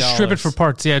 $9. You can just strip it for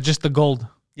parts. Yeah, just the gold.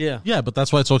 Yeah. Yeah, but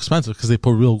that's why it's so expensive because they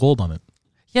put real gold on it.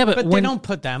 Yeah, But when, they don't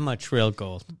put that much real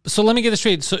gold. So let me get this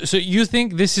straight. So you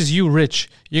think this is you rich?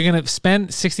 You're gonna spend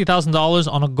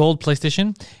 $60,000 on a gold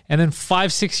PlayStation, and then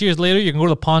 5-6 years later, you can go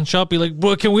to the pawn shop. Be like,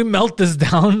 bro, can we melt this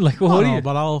down? Like, what do No, you?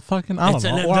 but I'll fucking I don't It's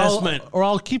know. an Or I'll- investment. or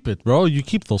I'll keep it, bro. You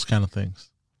keep those kind of things.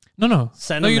 No, no, you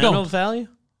Sentimental don't. value?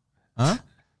 Huh?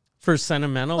 For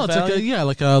sentimental No, it's value?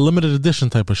 like a limited edition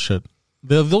type of shit.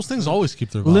 Those things always keep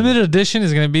their value. Limited edition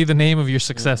is gonna be the name of your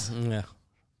success. Yeah.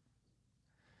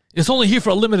 It's only here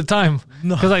for a limited time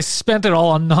because I spent it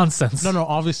all on nonsense. No,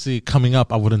 obviously coming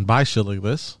up, I wouldn't buy shit like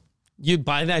this. You'd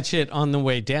buy that shit on the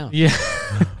way down. Yeah.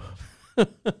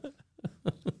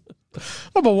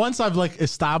 No, but once I've like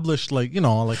established, like, you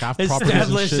know, like I've properties and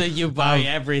Establish shit, that you buy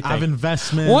everything. I've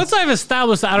investments. Once I've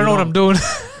established that I don't know what I'm doing,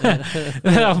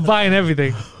 then I'm buying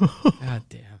everything. God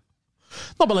damn.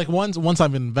 No, but like once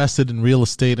I've invested in real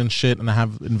estate and shit, and I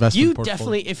have investment. You portfolio.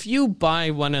 definitely, if you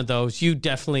buy one of those, you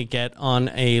definitely get on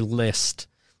a list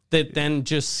that then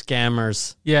just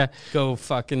scammers Yeah. go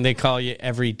fucking, they call you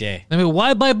every day. I mean,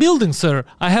 why buy buildings, sir?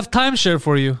 I have timeshare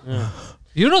for you.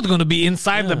 You're not going to be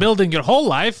inside the building your whole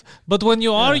life, but when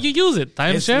you are, you use it.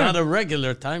 It's Timeshare. not a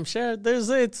regular timeshare.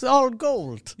 It's all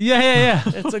gold. Yeah.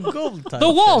 It's a gold timeshare. The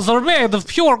walls are made of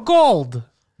pure gold.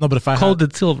 No, but if I had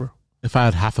Coated silver.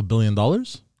 $500 million,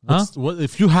 what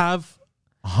if you have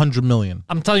 100 million?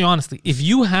 I'm telling you honestly, if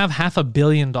you have $500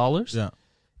 million Yeah.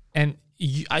 and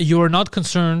you are not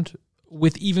concerned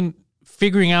with even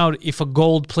figuring out if a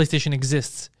gold PlayStation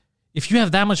exists, if you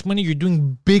have that much money, you're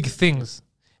doing big things.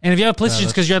 And if you have PlayStation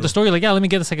because you're at the store, you're like, yeah, let me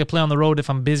get this. I can play on the road if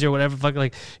I'm busy or whatever. Fuck,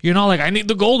 like, you're not like, I need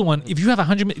the gold one. If you have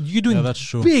 100 million, you're doing that's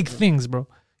true. big things, bro.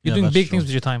 You're Yeah, doing that's big true. things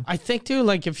with your time. I think too,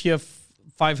 like if you have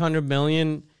 500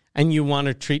 million and you want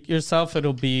to treat yourself,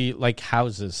 it'll be like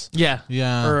houses Yeah.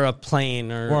 Yeah. or a plane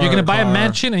or You're going to buy a car.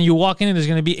 mansion and you walk in and there's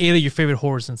going to be 8 of your favorite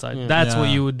whores inside. That's what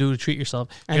Yeah. you would do to treat yourself.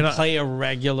 You're and not- play a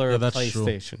regular that's true.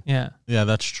 PlayStation. yeah. Yeah,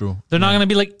 that's true. They're not going to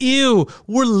be like, ew,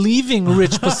 we're leaving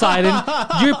Rich Poseidon.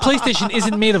 Your PlayStation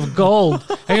isn't made of gold.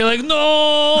 And you're like,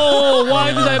 no,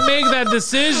 why did I make that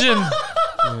decision?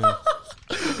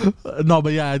 No,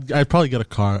 but yeah, I'd probably get a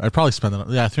car. I'd probably spend it.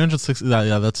 Yeah, 360.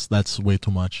 Yeah, that's way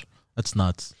too much. That's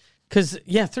nuts. Because,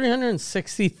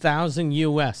 360,000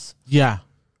 US. Yeah,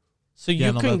 So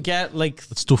you no, can that- get like,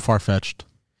 it's too far fetched.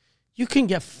 you can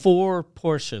get 4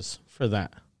 Porsches for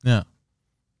that. Yeah,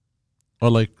 or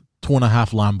like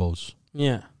 2.5 Lambos,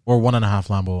 Yeah. or 1.5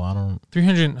 Lambo. I don't.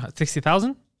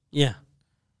 360,000? Yeah.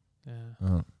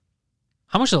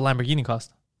 How much does a Lamborghini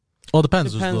cost? Well, it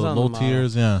depends. Depends There's the on low the model.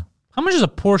 tiers. Yeah, How much does a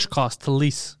Porsche cost to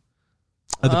lease?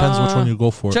 it depends which one you go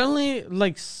for. Generally,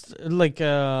 Let's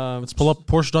pull up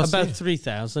Porsche.ca. about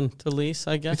 3,000 to lease,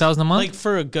 I guess. 3,000 a month? Like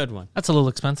for a good one. That's a little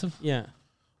expensive. Yeah.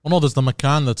 Well, no, there's the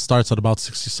Macan that starts at about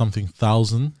 60-something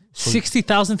thousand.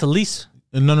 60,000 to lease?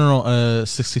 No,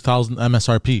 60,000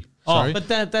 MSRP. Sorry, But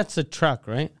that's a truck,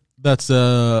 right? that's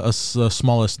the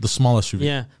smallest SUV.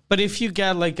 Yeah. But if you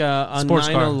get like a Sports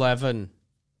car. 911,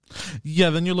 Yeah,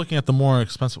 then you're looking at the more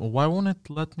expensive. Why won't it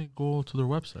let me go to their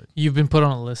website? You've been put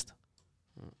on a list.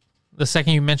 The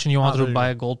second you mentioned you wanted there to you buy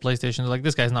a gold PlayStation, they're like,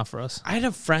 this guy's not for us. I had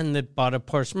a friend that bought a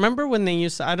Porsche. Remember when they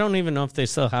used to, I don't even know if they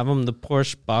still have them, the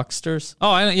Porsche Boxsters?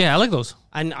 Oh, I like those.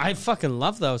 And I fucking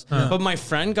love those. But my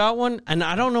friend got one, and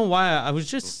I don't know why. I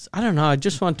don't know. I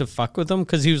just wanted to fuck with him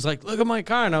because he was like, look at my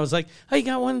car. And I was like, oh, you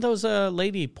got one of those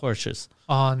lady Porsches.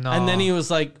 Oh, no. And then he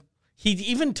was like, he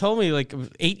even told me like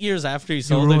 8 years after he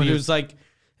sold it, ruined he it. was like,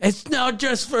 it's not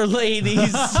just for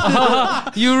ladies.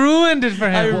 You ruined it for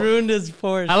him. I ruined his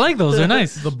Porsche. I like those. They're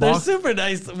nice. They're super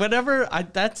nice.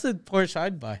 That's a Porsche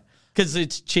I'd buy because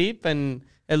it's cheap and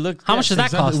it looks. How much does that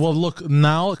cost? Well, look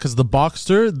now because the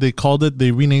Boxster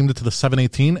they renamed it to the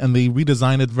 718 and they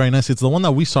redesigned it very nice. It's the one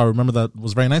that we saw. Remember that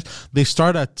was very nice. They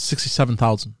start at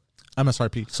 67,000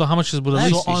 MSRP. So how much is with a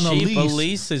That's lease? So on a cheap. lease-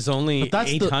 lease is only But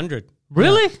that's the- 800.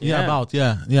 Really? Yeah,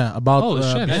 Yeah. about Holy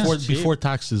shit, that's before, cheap. before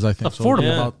taxes. I think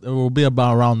Affordable. So Yeah. it will be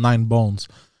about around 9 bones.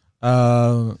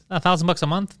 $1,000 a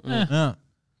month? Eh. Yeah.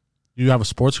 You have a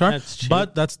sports car, That's cheap.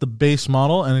 but that's the base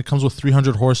model, and it comes with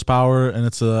 300 horsepower, and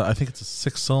I think it's a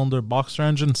 6-cylinder Boxster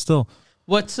engine still.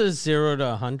 What's a 0 to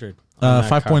 100? on that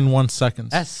car? 5.1 seconds.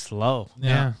 That's slow.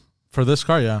 Yeah. For this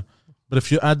car, yeah. But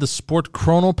if you add the Sport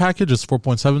Chrono package, it's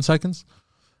 4.7 seconds.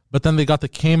 But then they got the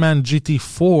Cayman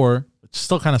GT4, which is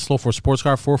still kind of slow for a sports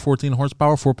car, 414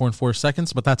 horsepower, 4.4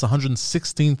 seconds, but that's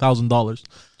 $116,000.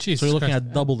 Jesus So you're looking Christ.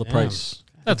 at double the price.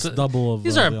 That's It's double of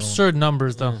These the are other one. absurd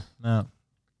numbers, though. Yeah.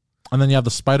 And then you have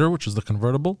the Spider, which is the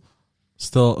convertible.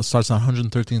 Still starts at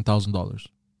 $113,000.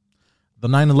 The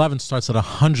 911 starts at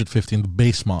 $115,000, the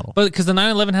base model. But because the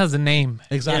 911 has the name.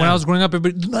 Exactly. When I was growing up,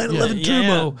 everybody, the 911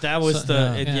 Turbo. That was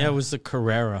it was the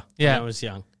Carrera. Yeah. When I was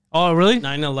young. Oh, really?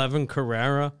 911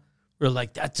 Carrera. We're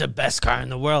like, that's the best car in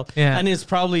the world. Yeah. And it's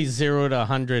probably 0 to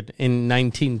 100 in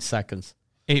 19 seconds.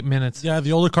 8 minutes. Yeah,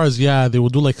 the older cars, they will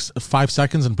do like 5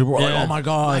 seconds, and people were like, Yeah. "Oh my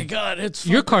god!" My God, it's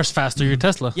Your car's faster, your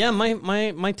Tesla. Yeah,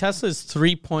 my Tesla is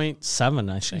 3.7,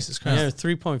 I think. Jesus Christ. Yeah,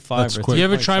 3.5 That's or quick. You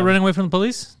ever try 3.7. running away from the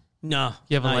police? No.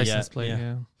 You have a not license yet, plate.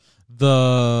 Yeah.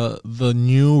 The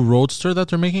new Roadster that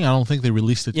they're making, I don't think they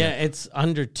released it Yeah, yet. it's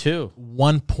under 2.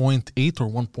 1.8 or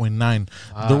 1.9.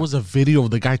 There was a video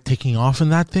of the guy taking off in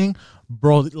that thing,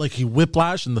 bro. Like he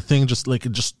whiplashed, and the thing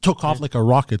just took off like a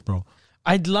rocket, bro.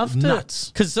 I'd love to, Nuts.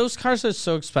 because those cars are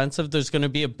so expensive. There's going to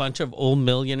be a bunch of old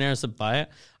millionaires that buy it.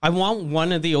 I want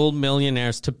one of the old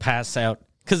millionaires to pass out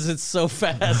because it's so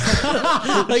fast.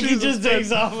 Like he just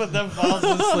takes off and then falls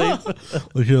asleep.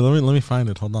 Look here, let me find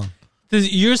it. Hold on. Does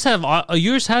yours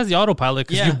has the autopilot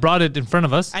because Yeah. you brought it in front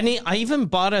of us. I even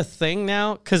bought a thing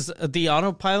now because the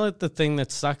autopilot, the thing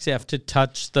that sucks, you have to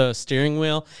touch the steering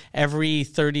wheel every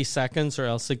 30 seconds or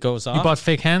else it goes off. You bought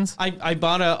fake hands. I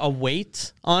bought a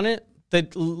weight on it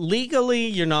that legally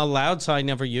you're not allowed, so I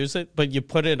never use it, but you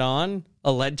put it on,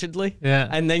 allegedly. Yeah.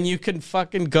 And then you can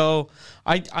fucking go.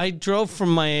 I drove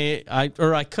from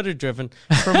I could have driven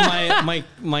from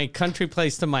my country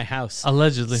place to my house.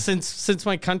 Allegedly. Since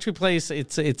my country place,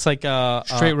 it's like a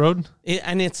Straight road.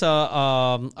 and it's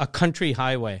a country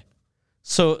highway.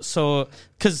 So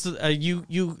because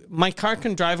my car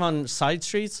can drive on side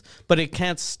streets, but it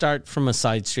can't start from a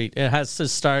side street. It has to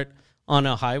start on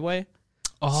a highway.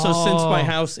 So since my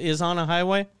house is on a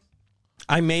highway,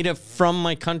 I made it from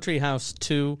my country house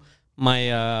to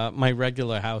my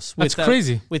regular house. That's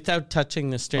crazy. Without touching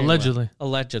the steering Allegedly. wheel.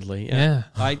 Allegedly, Yeah.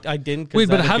 I didn't. Wait,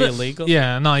 but that'd how be does illegal?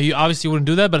 Yeah, no, you obviously wouldn't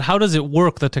do that. But how does it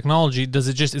work? The technology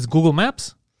it's Google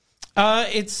Maps,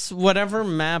 It's whatever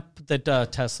map that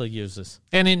Tesla uses.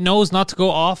 and it knows not to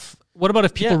go off. What about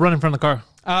if people Yeah. run in front of the car?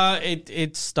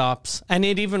 It stops, and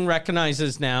it even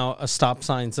recognizes now stop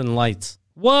signs and lights.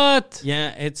 What?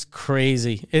 Yeah, it's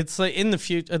crazy. It's like in the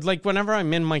future. Like whenever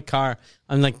I'm in my car,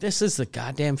 I'm like, this is the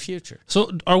goddamn future.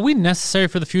 So are we necessary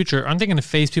for the future? Aren't they going to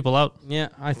phase people out? Yeah,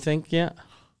 I think, yeah.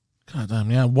 God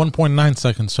damn, yeah. 1.9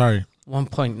 seconds, sorry.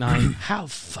 1.9. How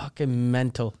fucking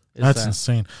mental is That's that?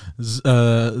 insane.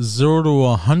 0 to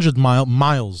 100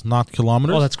 miles, not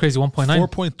kilometers. Oh, that's crazy. 1.9.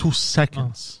 4.2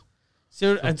 seconds.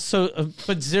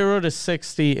 But 0 to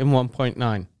 60 in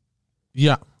 1.9.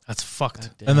 Yeah. That's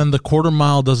fucked. And then the quarter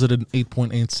mile does it in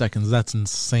 8.8 seconds. That's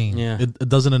insane. Yeah. It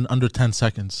does it in under 10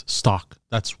 seconds. Stock.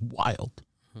 That's wild.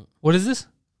 What is this?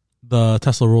 The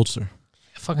Tesla Roadster.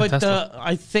 Fucking But Tesla.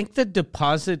 I think the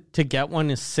deposit to get one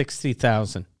is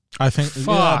 60,000. I think.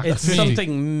 Fuck. It's me.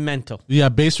 something mental. Yeah,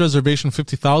 base reservation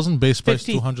 50,000, base price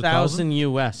 200,000. 50,000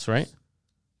 US, right?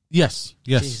 Yes.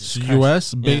 Jesus Christ.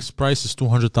 US base price is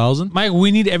 200,000. Mike,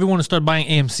 we need everyone to start buying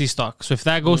AMC stock. So if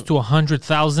that goes to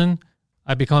 100,000,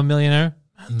 I become a millionaire.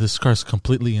 And this car is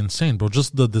completely insane, bro.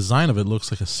 Just the design of it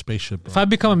looks like a spaceship, bro. If I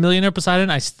become a millionaire, Poseidon,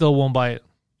 I still won't buy it.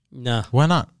 No. Why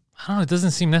not? I don't know. It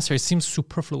doesn't seem necessary. It seems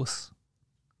superfluous.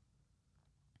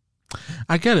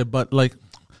 I get it, but like,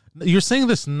 you're saying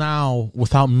this now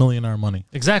without millionaire money.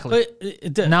 Exactly.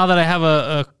 But Now that I have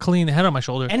a clean head on my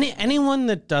shoulder. anyone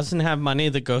that doesn't have money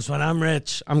that goes, when I'm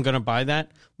rich, I'm going to buy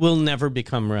that, will never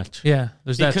become rich. Yeah,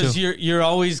 there's that Because too. you're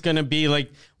always going to be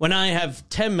like, when I have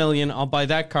 10 million, I'll buy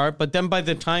that car. But then by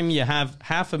the time you have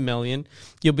 $500,000,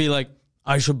 you'll be like,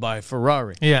 I should buy a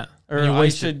Ferrari. Yeah. Or And you I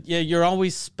waste it should, you're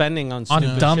always spending on on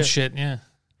stupid dumb shit. Yeah.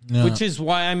 Yeah. Which is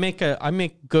why I make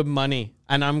good money,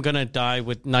 and I'm gonna die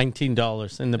with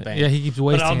 $19 in the bank. Yeah, he keeps But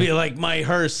wasting I'll be it. like my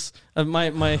hearse,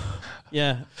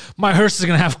 yeah. My hearse is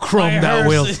going to have My chromed out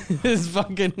wheels. hearse is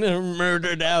fucking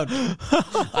murdered out.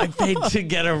 I paid to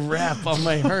get a wrap on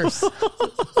my hearse.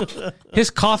 His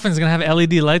coffin's going to have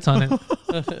LED lights on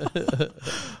it.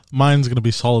 Mine's going to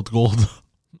be solid gold.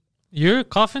 Your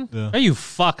coffin? Yeah. Are you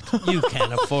fucked? You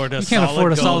can't afford a You can't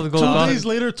afford a solid gold 2 coffin. days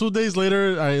later, 2 days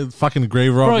later, I fucking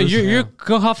grave Bro, robbers. your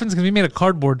coffin's going to be made of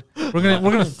cardboard. We're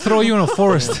gonna throw you in a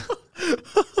forest.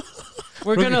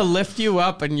 We're gonna lift you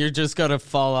up, and you're just gonna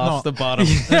fall off the bottom.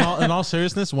 in all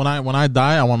seriousness, when I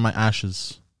die, I want my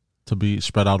ashes to be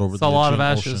spread out over It's the a lot of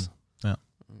Aegean ashes. Ocean.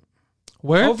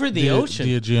 Where? Over the ocean.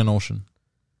 The Aegean Ocean.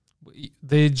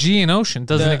 The Aegean Ocean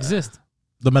doesn't The- exist.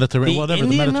 The Mediterranean. The Whatever,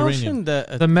 Indian the Mediterranean.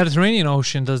 Ocean, The Mediterranean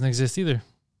Ocean doesn't exist either.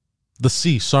 The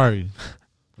sea, sorry.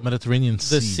 The Mediterranean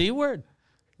Sea. the C word.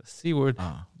 The C word.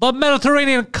 The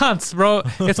Mediterranean cunts, bro.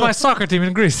 It's my soccer team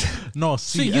in Greece. No,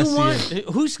 So sea. you SEA. want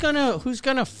who's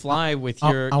gonna fly with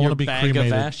I your wanna be bag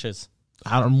cremated. of ashes?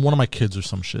 One of my kids or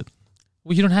some shit.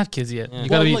 Well, you don't have kids yet. You Well,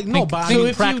 gotta be like, no, but I think mean, So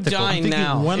if practical. you die thinking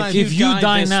now, when if you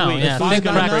die this now, week, yeah, I'm think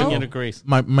gonna bring practical. you to Greece.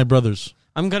 My brothers.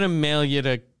 I'm gonna mail you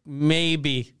to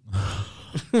maybe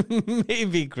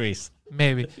Greece.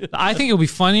 Maybe. I think it'll be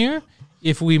funnier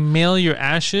if we mail your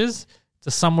ashes to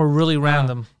somewhere really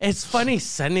random. It's funny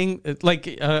sending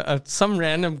like some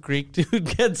random Greek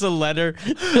dude gets a letter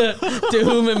to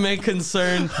whom it may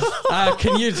concern.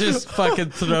 Can you just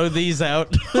fucking throw these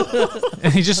out?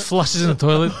 And he just flushes in the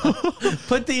toilet.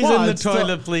 Put these Well, in the it's still-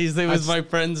 toilet, please. It was my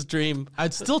friend's dream.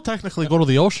 I'd still technically go to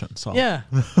the ocean. So Yeah.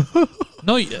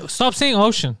 No, stop saying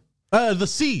ocean. The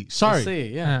sea. Sorry. See,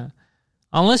 yeah. Yeah.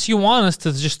 Unless you want us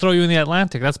to just throw you in the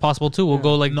Atlantic, that's possible too. We'll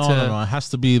go like No, to, no. It has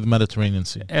to be the Mediterranean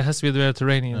Sea. It has to be the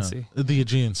Mediterranean Sea, The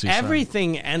Aegean Sea. sorry.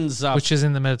 Everything ends up which is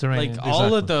in the Mediterranean. like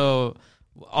all of the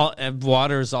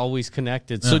water is always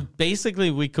connected. So Yeah.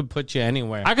 basically, we could put you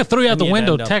anywhere. I could throw you out And the you'd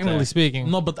window, end up technically there. speaking.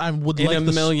 No, but I would in like a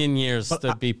the million years but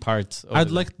to be parts. over I'd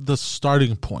there. like the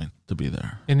starting point to be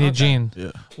there. In the Aegean.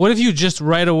 Yeah. What if you just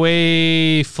right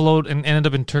away float and ended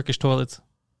up in Turkish toilets?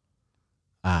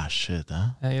 Ah, shit, huh?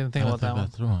 Yeah, you didn't think I about that one.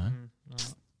 through, huh?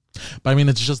 But I mean,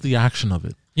 it's just the action of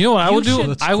it. You know what I would do? should.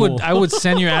 That's I would cool. I would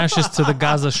send your ashes to the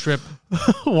Gaza Strip.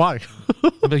 Why?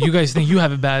 But you guys think you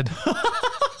have it bad.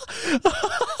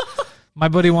 My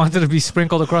buddy wanted to be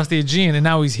sprinkled across the Aegean, and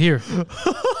now he's here.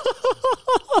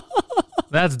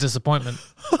 That's disappointment.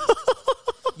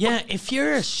 Yeah, if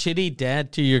you're a shitty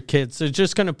dad to your kids, they're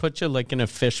just gonna put you like in a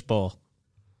fishbowl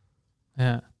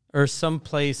Yeah. or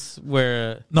someplace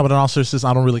where. No, but in all seriousness,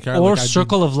 I don't really care. Or Like,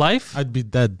 Circle of Life. I'd be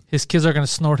dead. His kids are going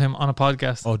to snort him on a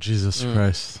podcast. Oh, Jesus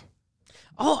Christ.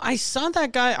 Oh, I saw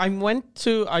that guy.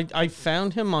 I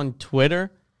found him on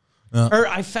Twitter. Yeah. Or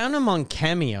I found him on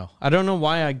Cameo. I don't know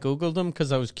why I Googled him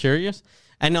because I was curious.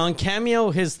 And on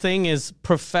Cameo, his thing is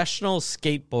professional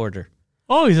skateboarder.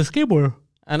 Oh, he's a skateboarder.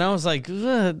 And I was like,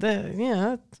 yeah,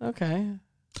 that's okay.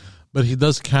 But he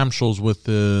does cam shows with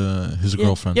his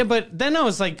girlfriend. Yeah, but then I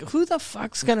was like, who the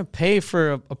fuck's going to pay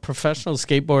for a professional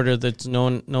skateboarder that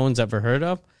no one's ever heard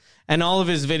of? And all of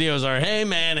his videos are, hey,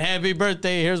 man, happy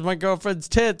birthday. Here's my girlfriend's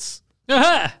tits.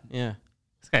 Aha! Yeah.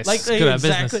 This guy's Like, good at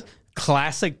exactly. business.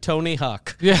 Classic Tony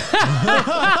Hawk.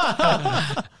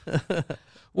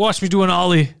 Watch me do an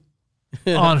ollie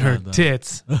on her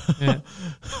tits. Yeah.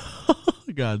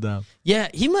 God damn. Yeah,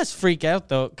 he must freak out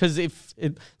though, because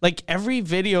like every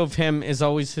video of him is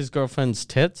always his girlfriend's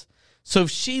tits. So if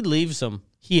she leaves him,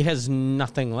 he has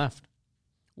nothing left.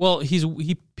 Well,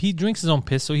 he drinks his own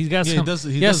piss, so he's got Yeah,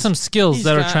 some. he He has does- some skills He's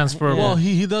that are got- transferable, Well,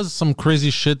 he does some crazy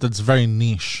shit that's very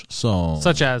niche. So,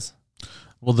 such as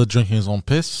well, the drinking his own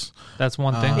piss. that's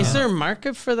one thing. Is there a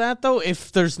market for that though?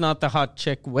 If there's not the hot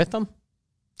chick with him?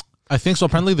 I think so.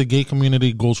 Apparently, the gay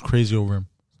community goes crazy over him.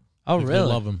 Oh, Like, really? They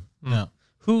love him. Yeah.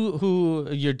 Who?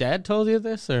 Your dad told you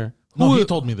this, or No, he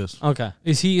told me this. okay?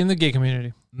 Is he in the gay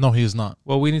community? No, he is not.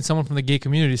 Well, we need someone from the gay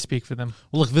community to speak for them.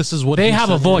 Well, look, this is what They he have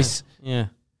a said. voice. Yeah.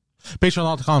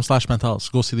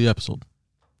 Patreon.com/Mentalis. Go see the episode.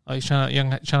 Oh, you're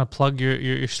trying to plug your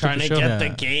Trying stupid to show. get the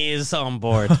gays on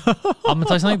board. I'm gonna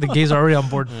tell you something. The gays are already on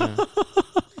board.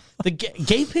 The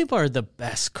gay people are the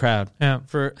best crowd. Yeah.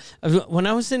 For when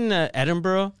I was in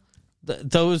Edinburgh,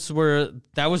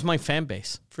 that was my fan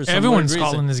base. For some Everyone in weird reason.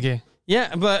 Scotland is gay.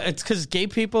 Yeah, but it's because gay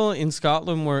people in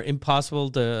Scotland were impossible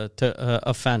to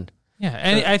offend. Yeah,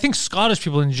 and I think Scottish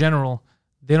people in general,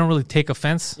 they don't really take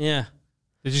offense. Yeah,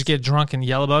 They just get drunk and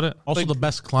yell about it. Also, the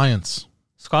best clients.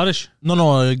 Scottish, No,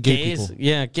 gay gays. people.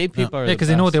 Yeah, gay people are yeah, because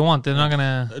they know what they want. They're not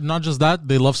gonna. Not just that,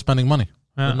 they love spending money.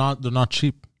 Yeah. They're not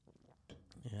cheap.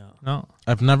 No,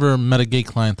 I've never met a gay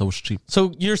client that was cheap.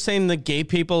 So you're saying the gay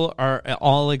people are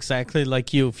all exactly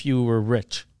like you if you were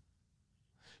rich?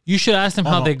 you should ask them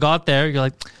how no. they got there. You're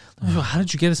like, how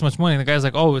did you get this much money? And the guy's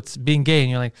like, oh, it's being gay. And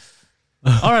you're like,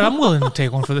 all right, I'm willing to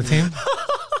take one for the team.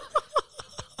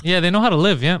 Yeah, they know how to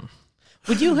live. Yeah,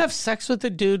 Would you have sex with a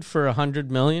dude for $100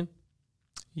 million?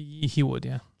 he would.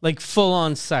 Yeah. Like full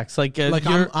on sex? Like Like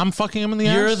I'm fucking him in the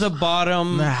ass. you're the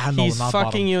bottom. Nah, no, he's not fucking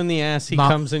bottom. you in the ass. He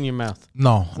Not- comes in your mouth.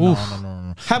 No.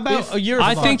 How about you're?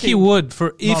 I think he fucking- would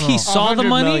for if no, he no. saw the 100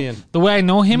 money. million. The way I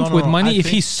know him No, with no, money, I if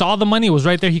he think- saw the money, it was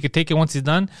right there. He could take it once he's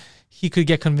done. He could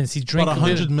get convinced. He'd drink. But a bit.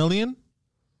 100 million,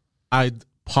 I'd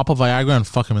pop a Viagra and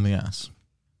fuck him in the ass.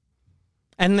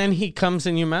 And then he comes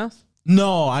in your mouth.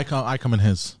 No, I come in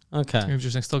his. Okay.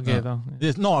 Interesting. Still gay though.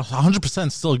 No,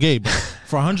 100% still gay, but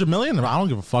for 100 million, I don't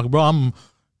give a fuck, bro.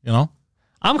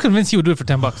 I'm convinced he would do it for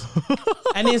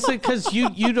 $10. And is it because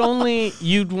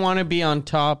you'd want to be on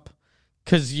top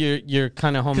because you're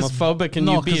kind of homophobic and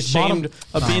no, you'd be 'cause bottom- ashamed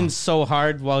of being so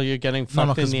hard while you're getting No, fucked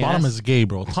in because the bottom ass? is gay,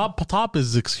 bro. Top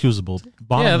is excusable.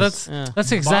 Bottom Yeah, is,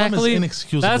 that's exactly.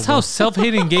 inexcusable, That's how bro.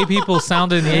 self-hating gay people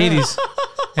sounded in the '80s,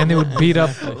 and they would beat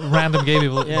up random gay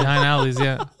people behind alleys.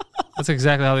 Yeah, that's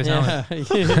exactly how they sounded.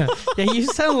 Yeah. Yeah, you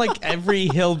sound like every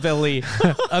hillbilly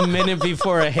a minute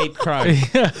before a hate crime.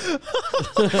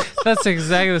 That's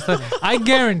exactly the stuff. I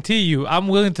guarantee you, I'm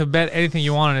willing to bet anything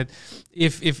you want on it.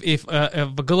 If a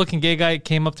good-looking gay guy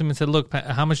came up to me and said, "Look,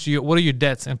 how much what are your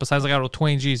debts?" And Poseidon's like, "I wrote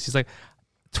 20 G's." He's like,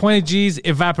 20 G's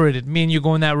evaporated. Me and you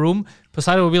go in that room.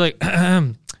 Poseidon will be like,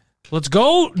 "Let's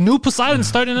go. New Poseidon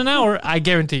start in an hour." I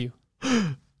guarantee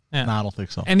you. Nah, I don't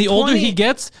think so. And the older 20 he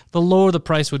gets, the lower the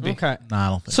price would be. Okay. Nah, I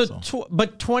don't think so.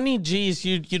 But 20 G's,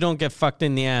 you don't get fucked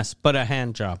in the ass, but a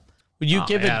hand job. Would you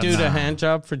give a dude a hand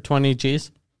job for 20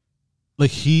 G's?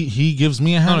 Like he gives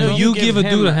me a hand No, job? you give a him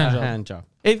dude a hand job.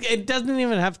 It doesn't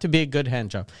even have to be a good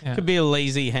hand job. Yeah. It could be a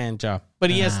lazy hand job, but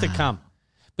he has to come.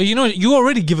 But you know, you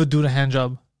already give a dude a hand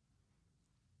job.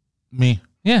 Me.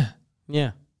 Yeah.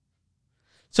 Yeah.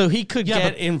 So he could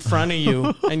get in front of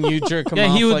you and you jerk him Yeah,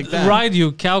 off he would like that. ride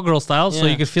you cowgirl style, so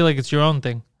Yeah. you could feel like it's your own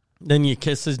thing. Then you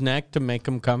kiss his neck to make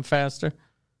him come faster.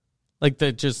 Like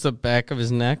just the back of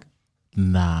his neck.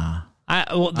 Nah. The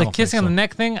don't think kissing on the so.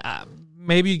 neck thing,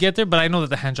 maybe you get there, but I know that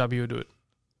the hand job, you would do it.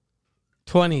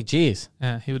 20 G's.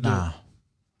 Yeah, he would do Nah. it.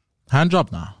 Hand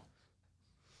job, nah.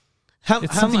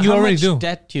 It's something you already much do.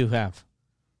 debt do you have?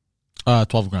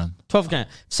 12 grand. 12 grand.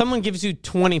 Someone gives you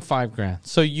 25 grand.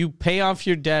 So you pay off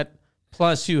your debt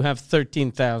plus you have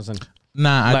 13,000.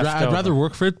 Nah, I'd Left rather over.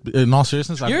 work for it. In all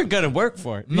seriousness, You're going to work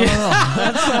for it. no.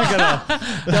 That's not going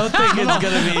to... Don't think it's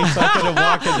going to be fucking a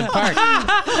walk in the park.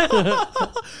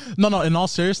 No. In all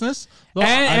seriousness, though,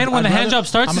 And when the hand job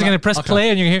starts, he's going to press play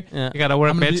and you're here. Yeah. You got to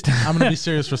work, I'm gonna, bitch. I'm gonna be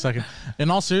serious for a second. In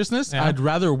all seriousness, Yeah. I'd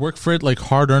rather work for it like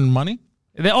hard-earned money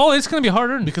It's going to be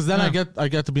harder. because then I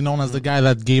get to be known as the guy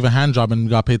that gave a hand job and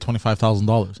got paid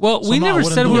 $25,000. Well, So we no, I never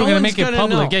wouldn't said do we it. were going to one's make it gonna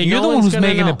public. know. Yeah, you're No the one one's who's gonna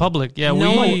making know. it public. Yeah,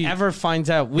 no one we ever finds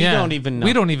out. We yeah. don't even know.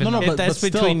 We don't even No, know. but That's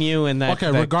still- between you and that. Okay,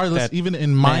 that- regardless, that even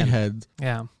in my man. head,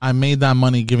 Yeah. I made that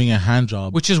money giving a hand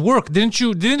job. Which is work.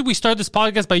 Didn't we start this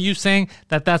podcast by you saying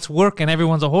that that's work and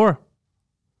everyone's a whore?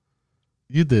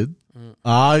 You did.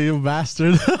 You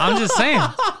bastard.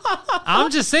 I'm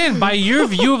just saying, by your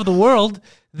view of the world,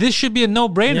 this should be a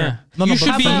no-brainer. Yeah. No, you but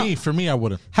should be. for me, I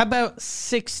wouldn't. How about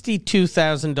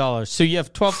 $62,000? So you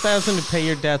have $12,000 to pay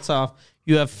your debts off.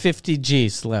 You have 50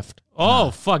 G's left.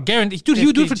 Oh fuck, guaranteed, dude. He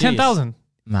would do it for 50 Gs. 10,000.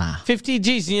 Nah. 50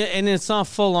 G's, and it's not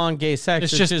full on gay sex.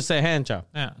 It's It's just- just a hand job.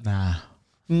 Yeah, Nah.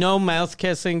 No mouth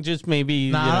kissing, just maybe.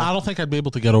 Nah, you know. I don't think I'd be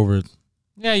able to get over it.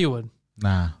 yeah, you would.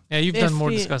 Nah. Yeah, you've If done more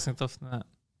he- disgusting stuff than that.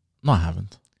 No, I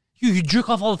haven't. You jerk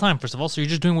off all the time. First of all, so you're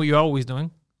just doing what you're always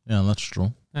doing. Yeah, that's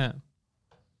true. Yeah.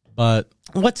 But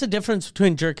What's the difference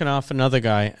between jerking off another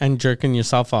guy and jerking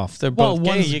yourself off? They're both Well,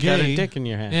 gay. one's You got a gay. dick in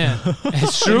your hand. Yeah,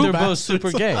 it's And true. they're both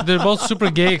super gay. They're both super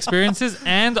gay experiences,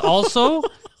 and also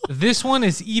this one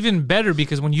is even better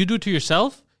because when you do it to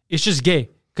yourself, it's just gay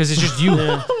because it's just you.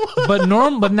 But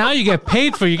now you get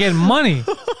paid for it. You get money.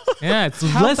 Yeah, it's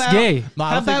less gay. No, I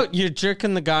How don't think- about you're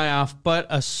jerking the guy off, but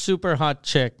a super hot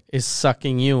chick is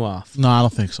sucking you off? no, I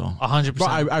don't think so. 100%.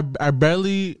 Bro, I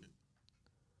barely.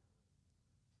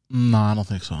 No, I don't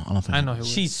think so. I don't think. I know he would.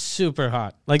 She's super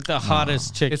hot, like the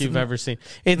hottest chick It's you've n- ever seen.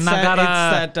 It's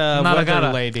Nagara- that weather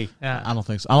Nagara. lady. Yeah. I don't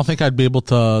think so. I don't think I'd be able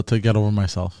to get over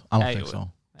myself. I don't Yeah, think you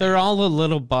so. They're all a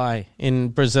little bi in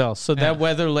Brazil. So that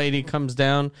weather lady comes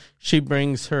down. She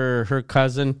brings her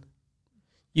cousin.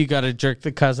 You got to jerk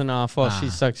the cousin off while she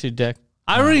sucks your dick.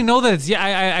 I already know that it's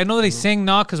I know that he's saying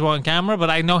no because we're on camera, but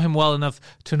I know him well enough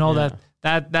to know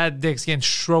that dick's getting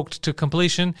stroked to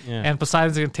completion, Yeah. and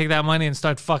Poseidon's gonna take that money and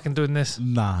start fucking doing this.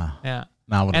 Nah. Yeah.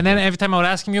 Nah, I wouldn't And then do it. every time I would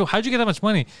ask him, how'd you get that much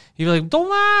money? He'd be like, don't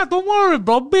worry,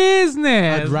 bro,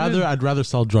 business. I'd rather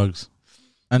sell drugs.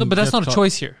 And No, but that's get not a caught.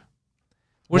 choice here.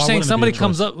 We're Why saying wouldn't it be somebody a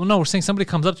comes choice? up. No, we're saying somebody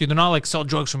comes up to you. They're not like sell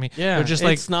drugs for me. Yeah, they're just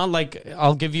like it's not like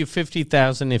I'll give you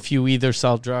 50,000 if you either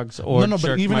sell drugs or No, but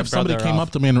jerk even my if somebody brother came off.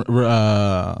 up to me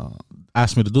and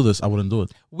asked me to do this, I wouldn't do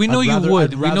it. we know I'd you rather-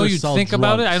 would. I'd We know rather you'd sell think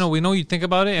about it. drugs. I know. We know you'd think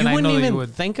about it, and You I know wouldn't that even you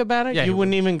would. think about it. Yeah, you you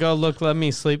wouldn't even go look. Let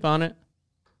me sleep on it.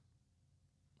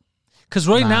 Because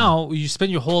right now you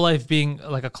spend your whole life being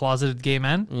like a closeted gay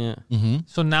man. Yeah,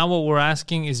 So now what we're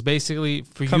asking is basically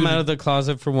for come you out to of the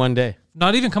closet for one day.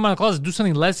 not even come out of the closet, do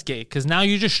something less gay. Because now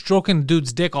you're just stroking a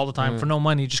dude's dick all the time for no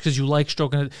money, just because you like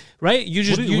stroking it, right? You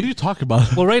just What are you talking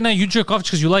about? well, right now you jerk off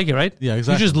just because you like it, right? Yeah,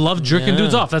 exactly. You just love jerking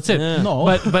dudes off. That's it. No.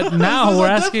 But now There's we're a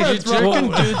asking you difference, right?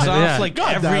 Jerking dudes Yeah. off like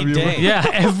God every damn you, bro. day. Yeah,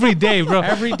 every day, bro.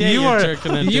 Every day you you're are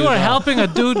jerking a you dude are off. helping a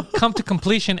dude come to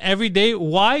completion every day.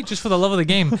 Why? Just for the love of the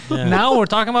game. Now we're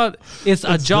talking about it's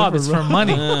a job. It's for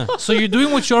money. So you're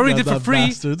doing what you already did for That free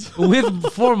bastards.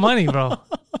 for money, bro.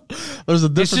 There's a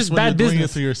difference just when bad you're doing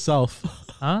business. it to yourself.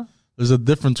 Huh? There's a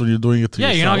difference when you're doing it to Yeah,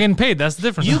 yourself. you're not getting paid. That's the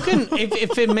difference. You can,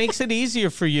 if it makes it easier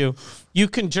for you, you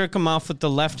can jerk them off with the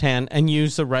left hand and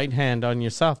use the right hand on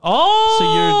yourself. Oh, So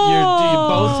you're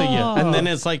both of you, and then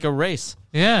it's like a race.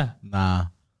 yeah. Nah.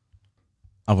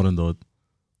 I wouldn't do it.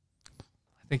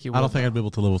 I think you will. I don't think I'd be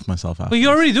able to live with myself after. But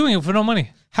you're already doing it for no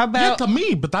money. How Yeah, about to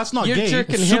me, but that's not you're gay.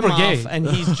 jerking It's him super gay. off and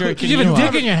he's jerking You have you a dick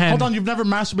off? in your hand. Hold on, you've never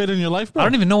masturbated in your life, bro? I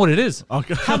don't even know what it is.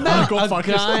 Okay. How about Go a fuck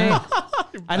yourself.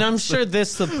 guy, and I'm sure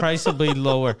this the price will be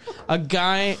lower, a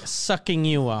guy sucking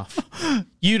you off.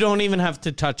 You don't even have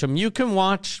to touch him. You can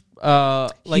watch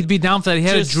He'd be down for that. He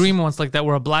had a just- dream once like that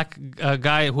where a black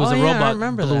guy who was Oh, a yeah, I robot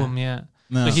remember blew that. him. Yeah.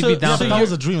 No. So he'd be down but for that that.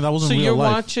 was a dream. That wasn't So real you're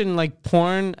life. watching like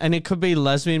porn, and it could be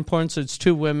lesbian porn. So it's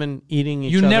two women eating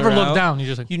each You other never look out. down. You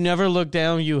just like, You never look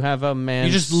down. You have a man.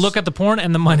 you just look at the porn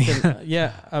and the money.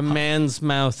 yeah, a man's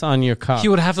mouth on your cock. He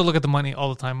would have to look at the money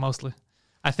all the time, mostly.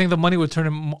 I think the money would turn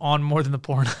him on more than the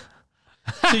porn.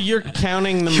 So you're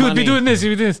counting the He money. would be doing this. He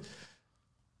would do this.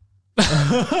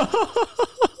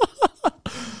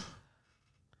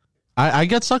 I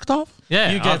get sucked off.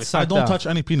 Yeah, You get obviously. I sucked don't off. touch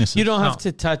any penises. You don't No. have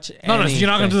to touch. No, you're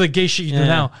not gonna do the gay shit you do Yeah.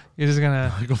 now. You're just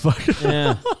gonna. Go fuck.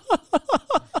 Yeah.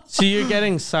 So you're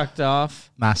getting sucked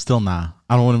off. Nah, still nah.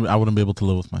 I wouldn't be able to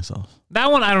live with myself. That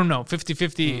one, I don't know.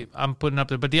 50-50, I'm putting up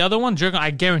there. But the other one, jerk,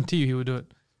 I guarantee you he would do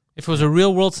it. If it was a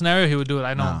real world scenario, he would do it.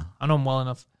 I know him. I know him well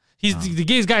enough. He's the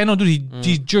gayest guy I know, dude.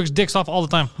 He jerks dicks off all the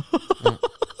time.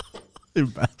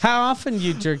 How often do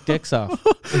you jerk dicks off?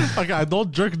 Okay, I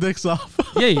don't jerk dicks off.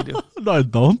 Yeah, you do. No, I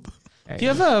don't. Do you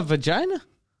have a vagina?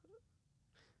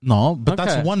 No, but Okay.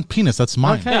 that's one penis. That's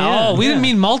mine. Okay. Yeah, Yeah, we didn't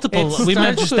yeah. mean multiple. It We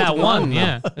meant starts just with that one. one.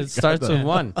 Yeah. It starts with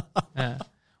one. Yeah.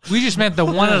 We just meant the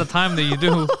one at a time that you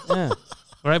do. Yeah.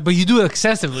 Right? But you do it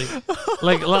excessively.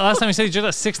 Like last time you said you jerked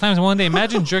that 6 times in one day.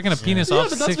 Imagine jerking a penis Yeah, off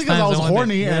but 6 that's times because I was in one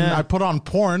horny day. and Yeah. I put on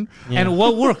porn. And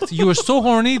what worked? You were so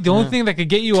horny, the only thing that could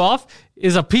get you off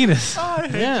is a penis. I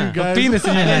hate Yeah. you guys. Penis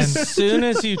in your hand. As soon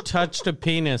as you touched a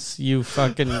penis, you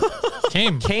fucking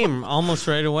came almost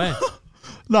right away.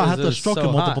 No, I had It to was stroke so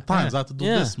it multiple hot. times. Yeah. I had to do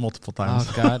Yeah. this multiple times.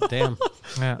 Oh god damn.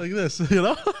 Yeah. Like this, you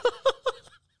know?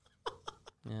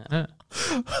 Yeah.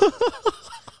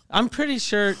 I'm pretty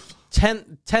sure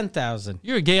 10,000.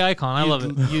 You're a gay icon. I love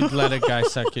it. You'd let a guy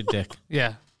suck your dick.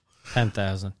 Yeah.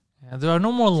 10,000. Yeah, there are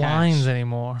no more lines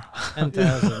anymore.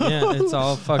 10,000. Yeah, it's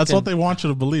all fucking. That's what they want you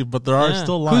to believe, but there are Yeah.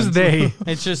 still lines. Who's they?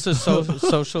 It's just a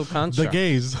social The construct.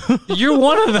 gays. You're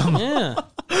one of them. Yeah.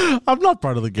 I'm not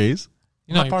part of the gays.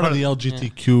 You know, I'm not part of the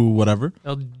LGBTQ whatever.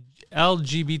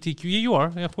 LGBTQ. Yeah, you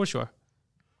are. Yeah, of course you are.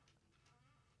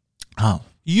 Oh.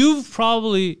 You've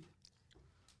probably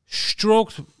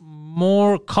stroked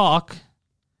more cock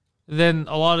than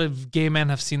a lot of gay men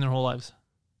have seen their whole lives.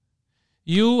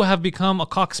 You have become a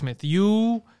cocksmith.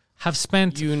 You have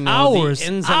spent You know the hours,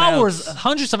 ins and outs.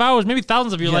 hundreds of hours, maybe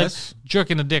thousands of your Yes. life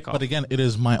jerking a dick off. But again, it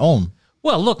is my own.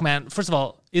 Well, look, man. First of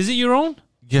all, is it your own?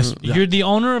 Yes. You're the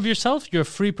owner of yourself. You're a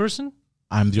free person.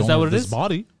 I'm the Is that owner what of it this is?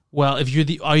 body. Well, if you're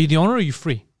are you the owner or are you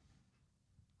free?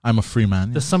 I'm a free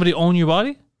man. Does somebody own your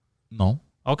body? No.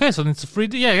 Okay, so then it's a free.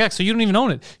 Yeah. So you don't even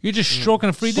own it. You're just stroking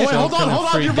a free dick. Wait, hold on, Stroking a hold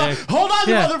on, free you dick. hold on,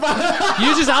 you Yeah. motherfucker.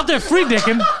 You're just out there free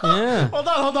dicking. Yeah. Hold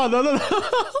on, no.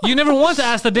 You never want to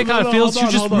ask the dick how it No, feels. hold You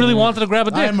on, just hold on. really wanted to grab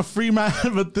a I dick. am a free man,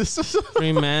 but this is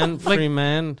Free man. Free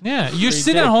man. Yeah, you're Free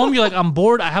sitting dick. at home. You're like, I'm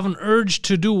bored. I have an urge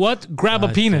to do what? Grab a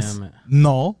God penis. damn it.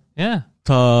 no Yeah,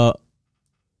 to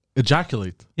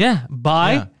ejaculate. yeah.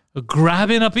 By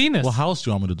grabbing a penis. Well, how else do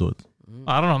you want me to do it?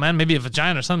 I don't know, man. Maybe a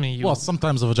vagina or something. You Well,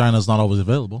 sometimes the vagina is not always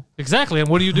available. exactly. And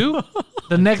what do you do?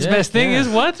 The next best thing is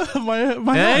what? my There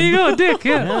hand. you go, dick.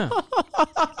 Yeah,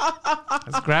 Yeah.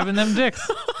 it's grabbing them dicks.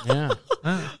 Yeah.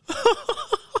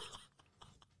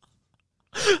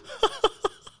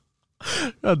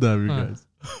 God damn you guys.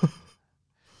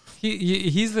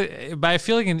 He's the. But I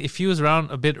feel like if he was around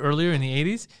a bit earlier in the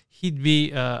 '80s, he'd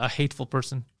be a hateful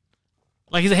person.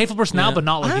 Like he's a hateful person now, Yeah. but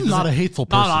not like I'm he not doesn't- a hateful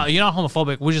No, person. you're not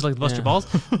homophobic. We just like to bust your balls.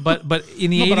 But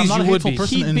in the No, but I'm '80s, not a you would hateful be.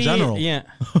 person. He'd in be, general. Yeah.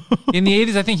 In the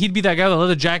 '80s, I think he'd be that guy with a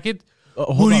leather jacket.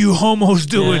 Hold What on. are you homos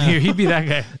doing Yeah. here? He'd be that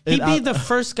guy. He'd be the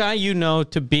first guy you know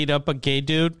to beat up a gay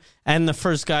dude and the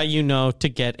first guy you know to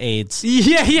get AIDS.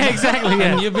 Yeah, exactly. And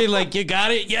Yeah. you'd be like, you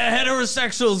got it? Yeah,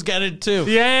 heterosexuals get it too.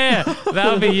 Yeah.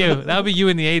 That would be you. That would be you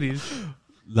in the '80s.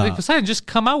 Nah. Like, Poseidon, just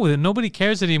come out with it. Nobody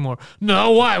cares anymore.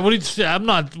 No, why? What do you say? I'm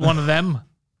not one of them.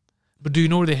 But do you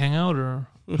know where they hang out, or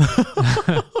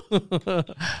that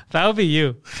would be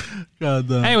you? God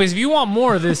damn. Anyways, if you want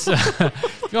more of this,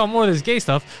 if you want more of this gay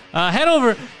stuff, head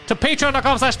over to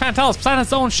patreon.com/Pantelis,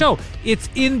 Poseidon's own show. It's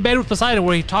In Bed with Poseidon,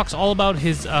 where he talks all about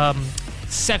his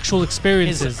sexual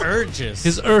experiences, His urges.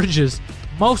 his urges.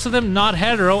 Most of them not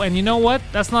hetero, and you know what?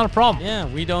 That's not a problem. Yeah,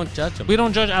 we don't judge him. We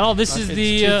don't judge at all. This is It's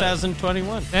the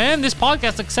 2021. and this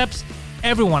podcast accepts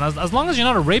everyone as long as you're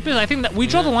not a rapist. I think that we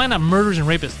draw the line at murderers and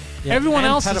rapists. Yeah, Everyone and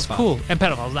else is pedophiles. cool, and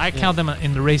pedophiles. I count them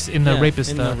in the rapist in category.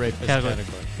 the rapist category.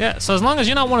 Yeah, so as long as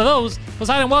you're not one of those,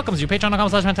 Poseidon welcomes you.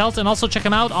 Patreon.com/Pantelis, and also check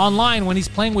him out online when he's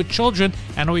playing with children.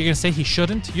 I know what you're gonna say. He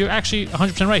shouldn't. You're actually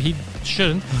 100% right. He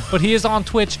shouldn't. But he is on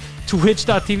Twitch,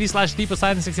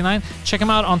 twitch.tv/DeepPoseidon69. Check him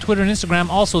out on Twitter and Instagram,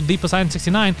 also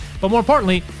DeepPoseidon69. But more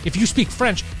importantly, if you speak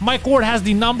French, Mike Ward has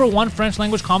the #1 French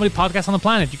language comedy podcast on the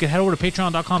planet. You can head over to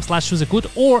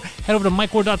patreon.com/sous-écoute or head over to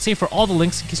MikeWard.ca for all the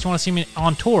links in case you want to see me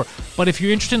on tour. But if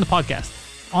you're interested in the podcast,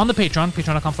 on the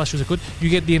patreon.com/sous-écoute, you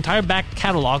get the entire back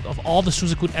catalog of all the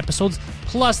Sous-Écoute episodes.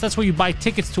 Plus, that's where you buy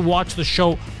tickets to watch the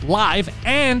show live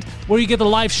and where you get the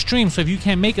live stream. So if you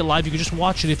can't make it live, you can just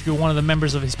watch it if you're one of the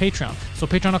members of his Patreon. So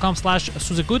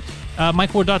patreon.com/sous-écoute,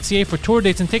 MikeWard.ca for tour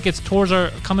dates and tickets. Tours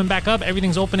are coming back up.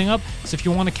 Everything's opening up. So if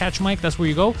you want to catch Mike, that's where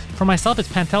you go. For myself, it's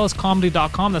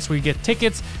panteliscomedy.com. That's where you get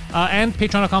tickets. And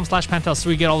patreon.com/pantelis. So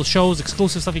you get all the shows,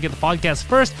 exclusive stuff. You get the podcast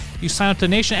first. You sign up to the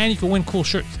Nation and you can win cool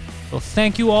shirts. So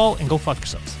thank you all and go fuck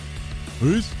yourselves.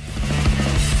 Peace.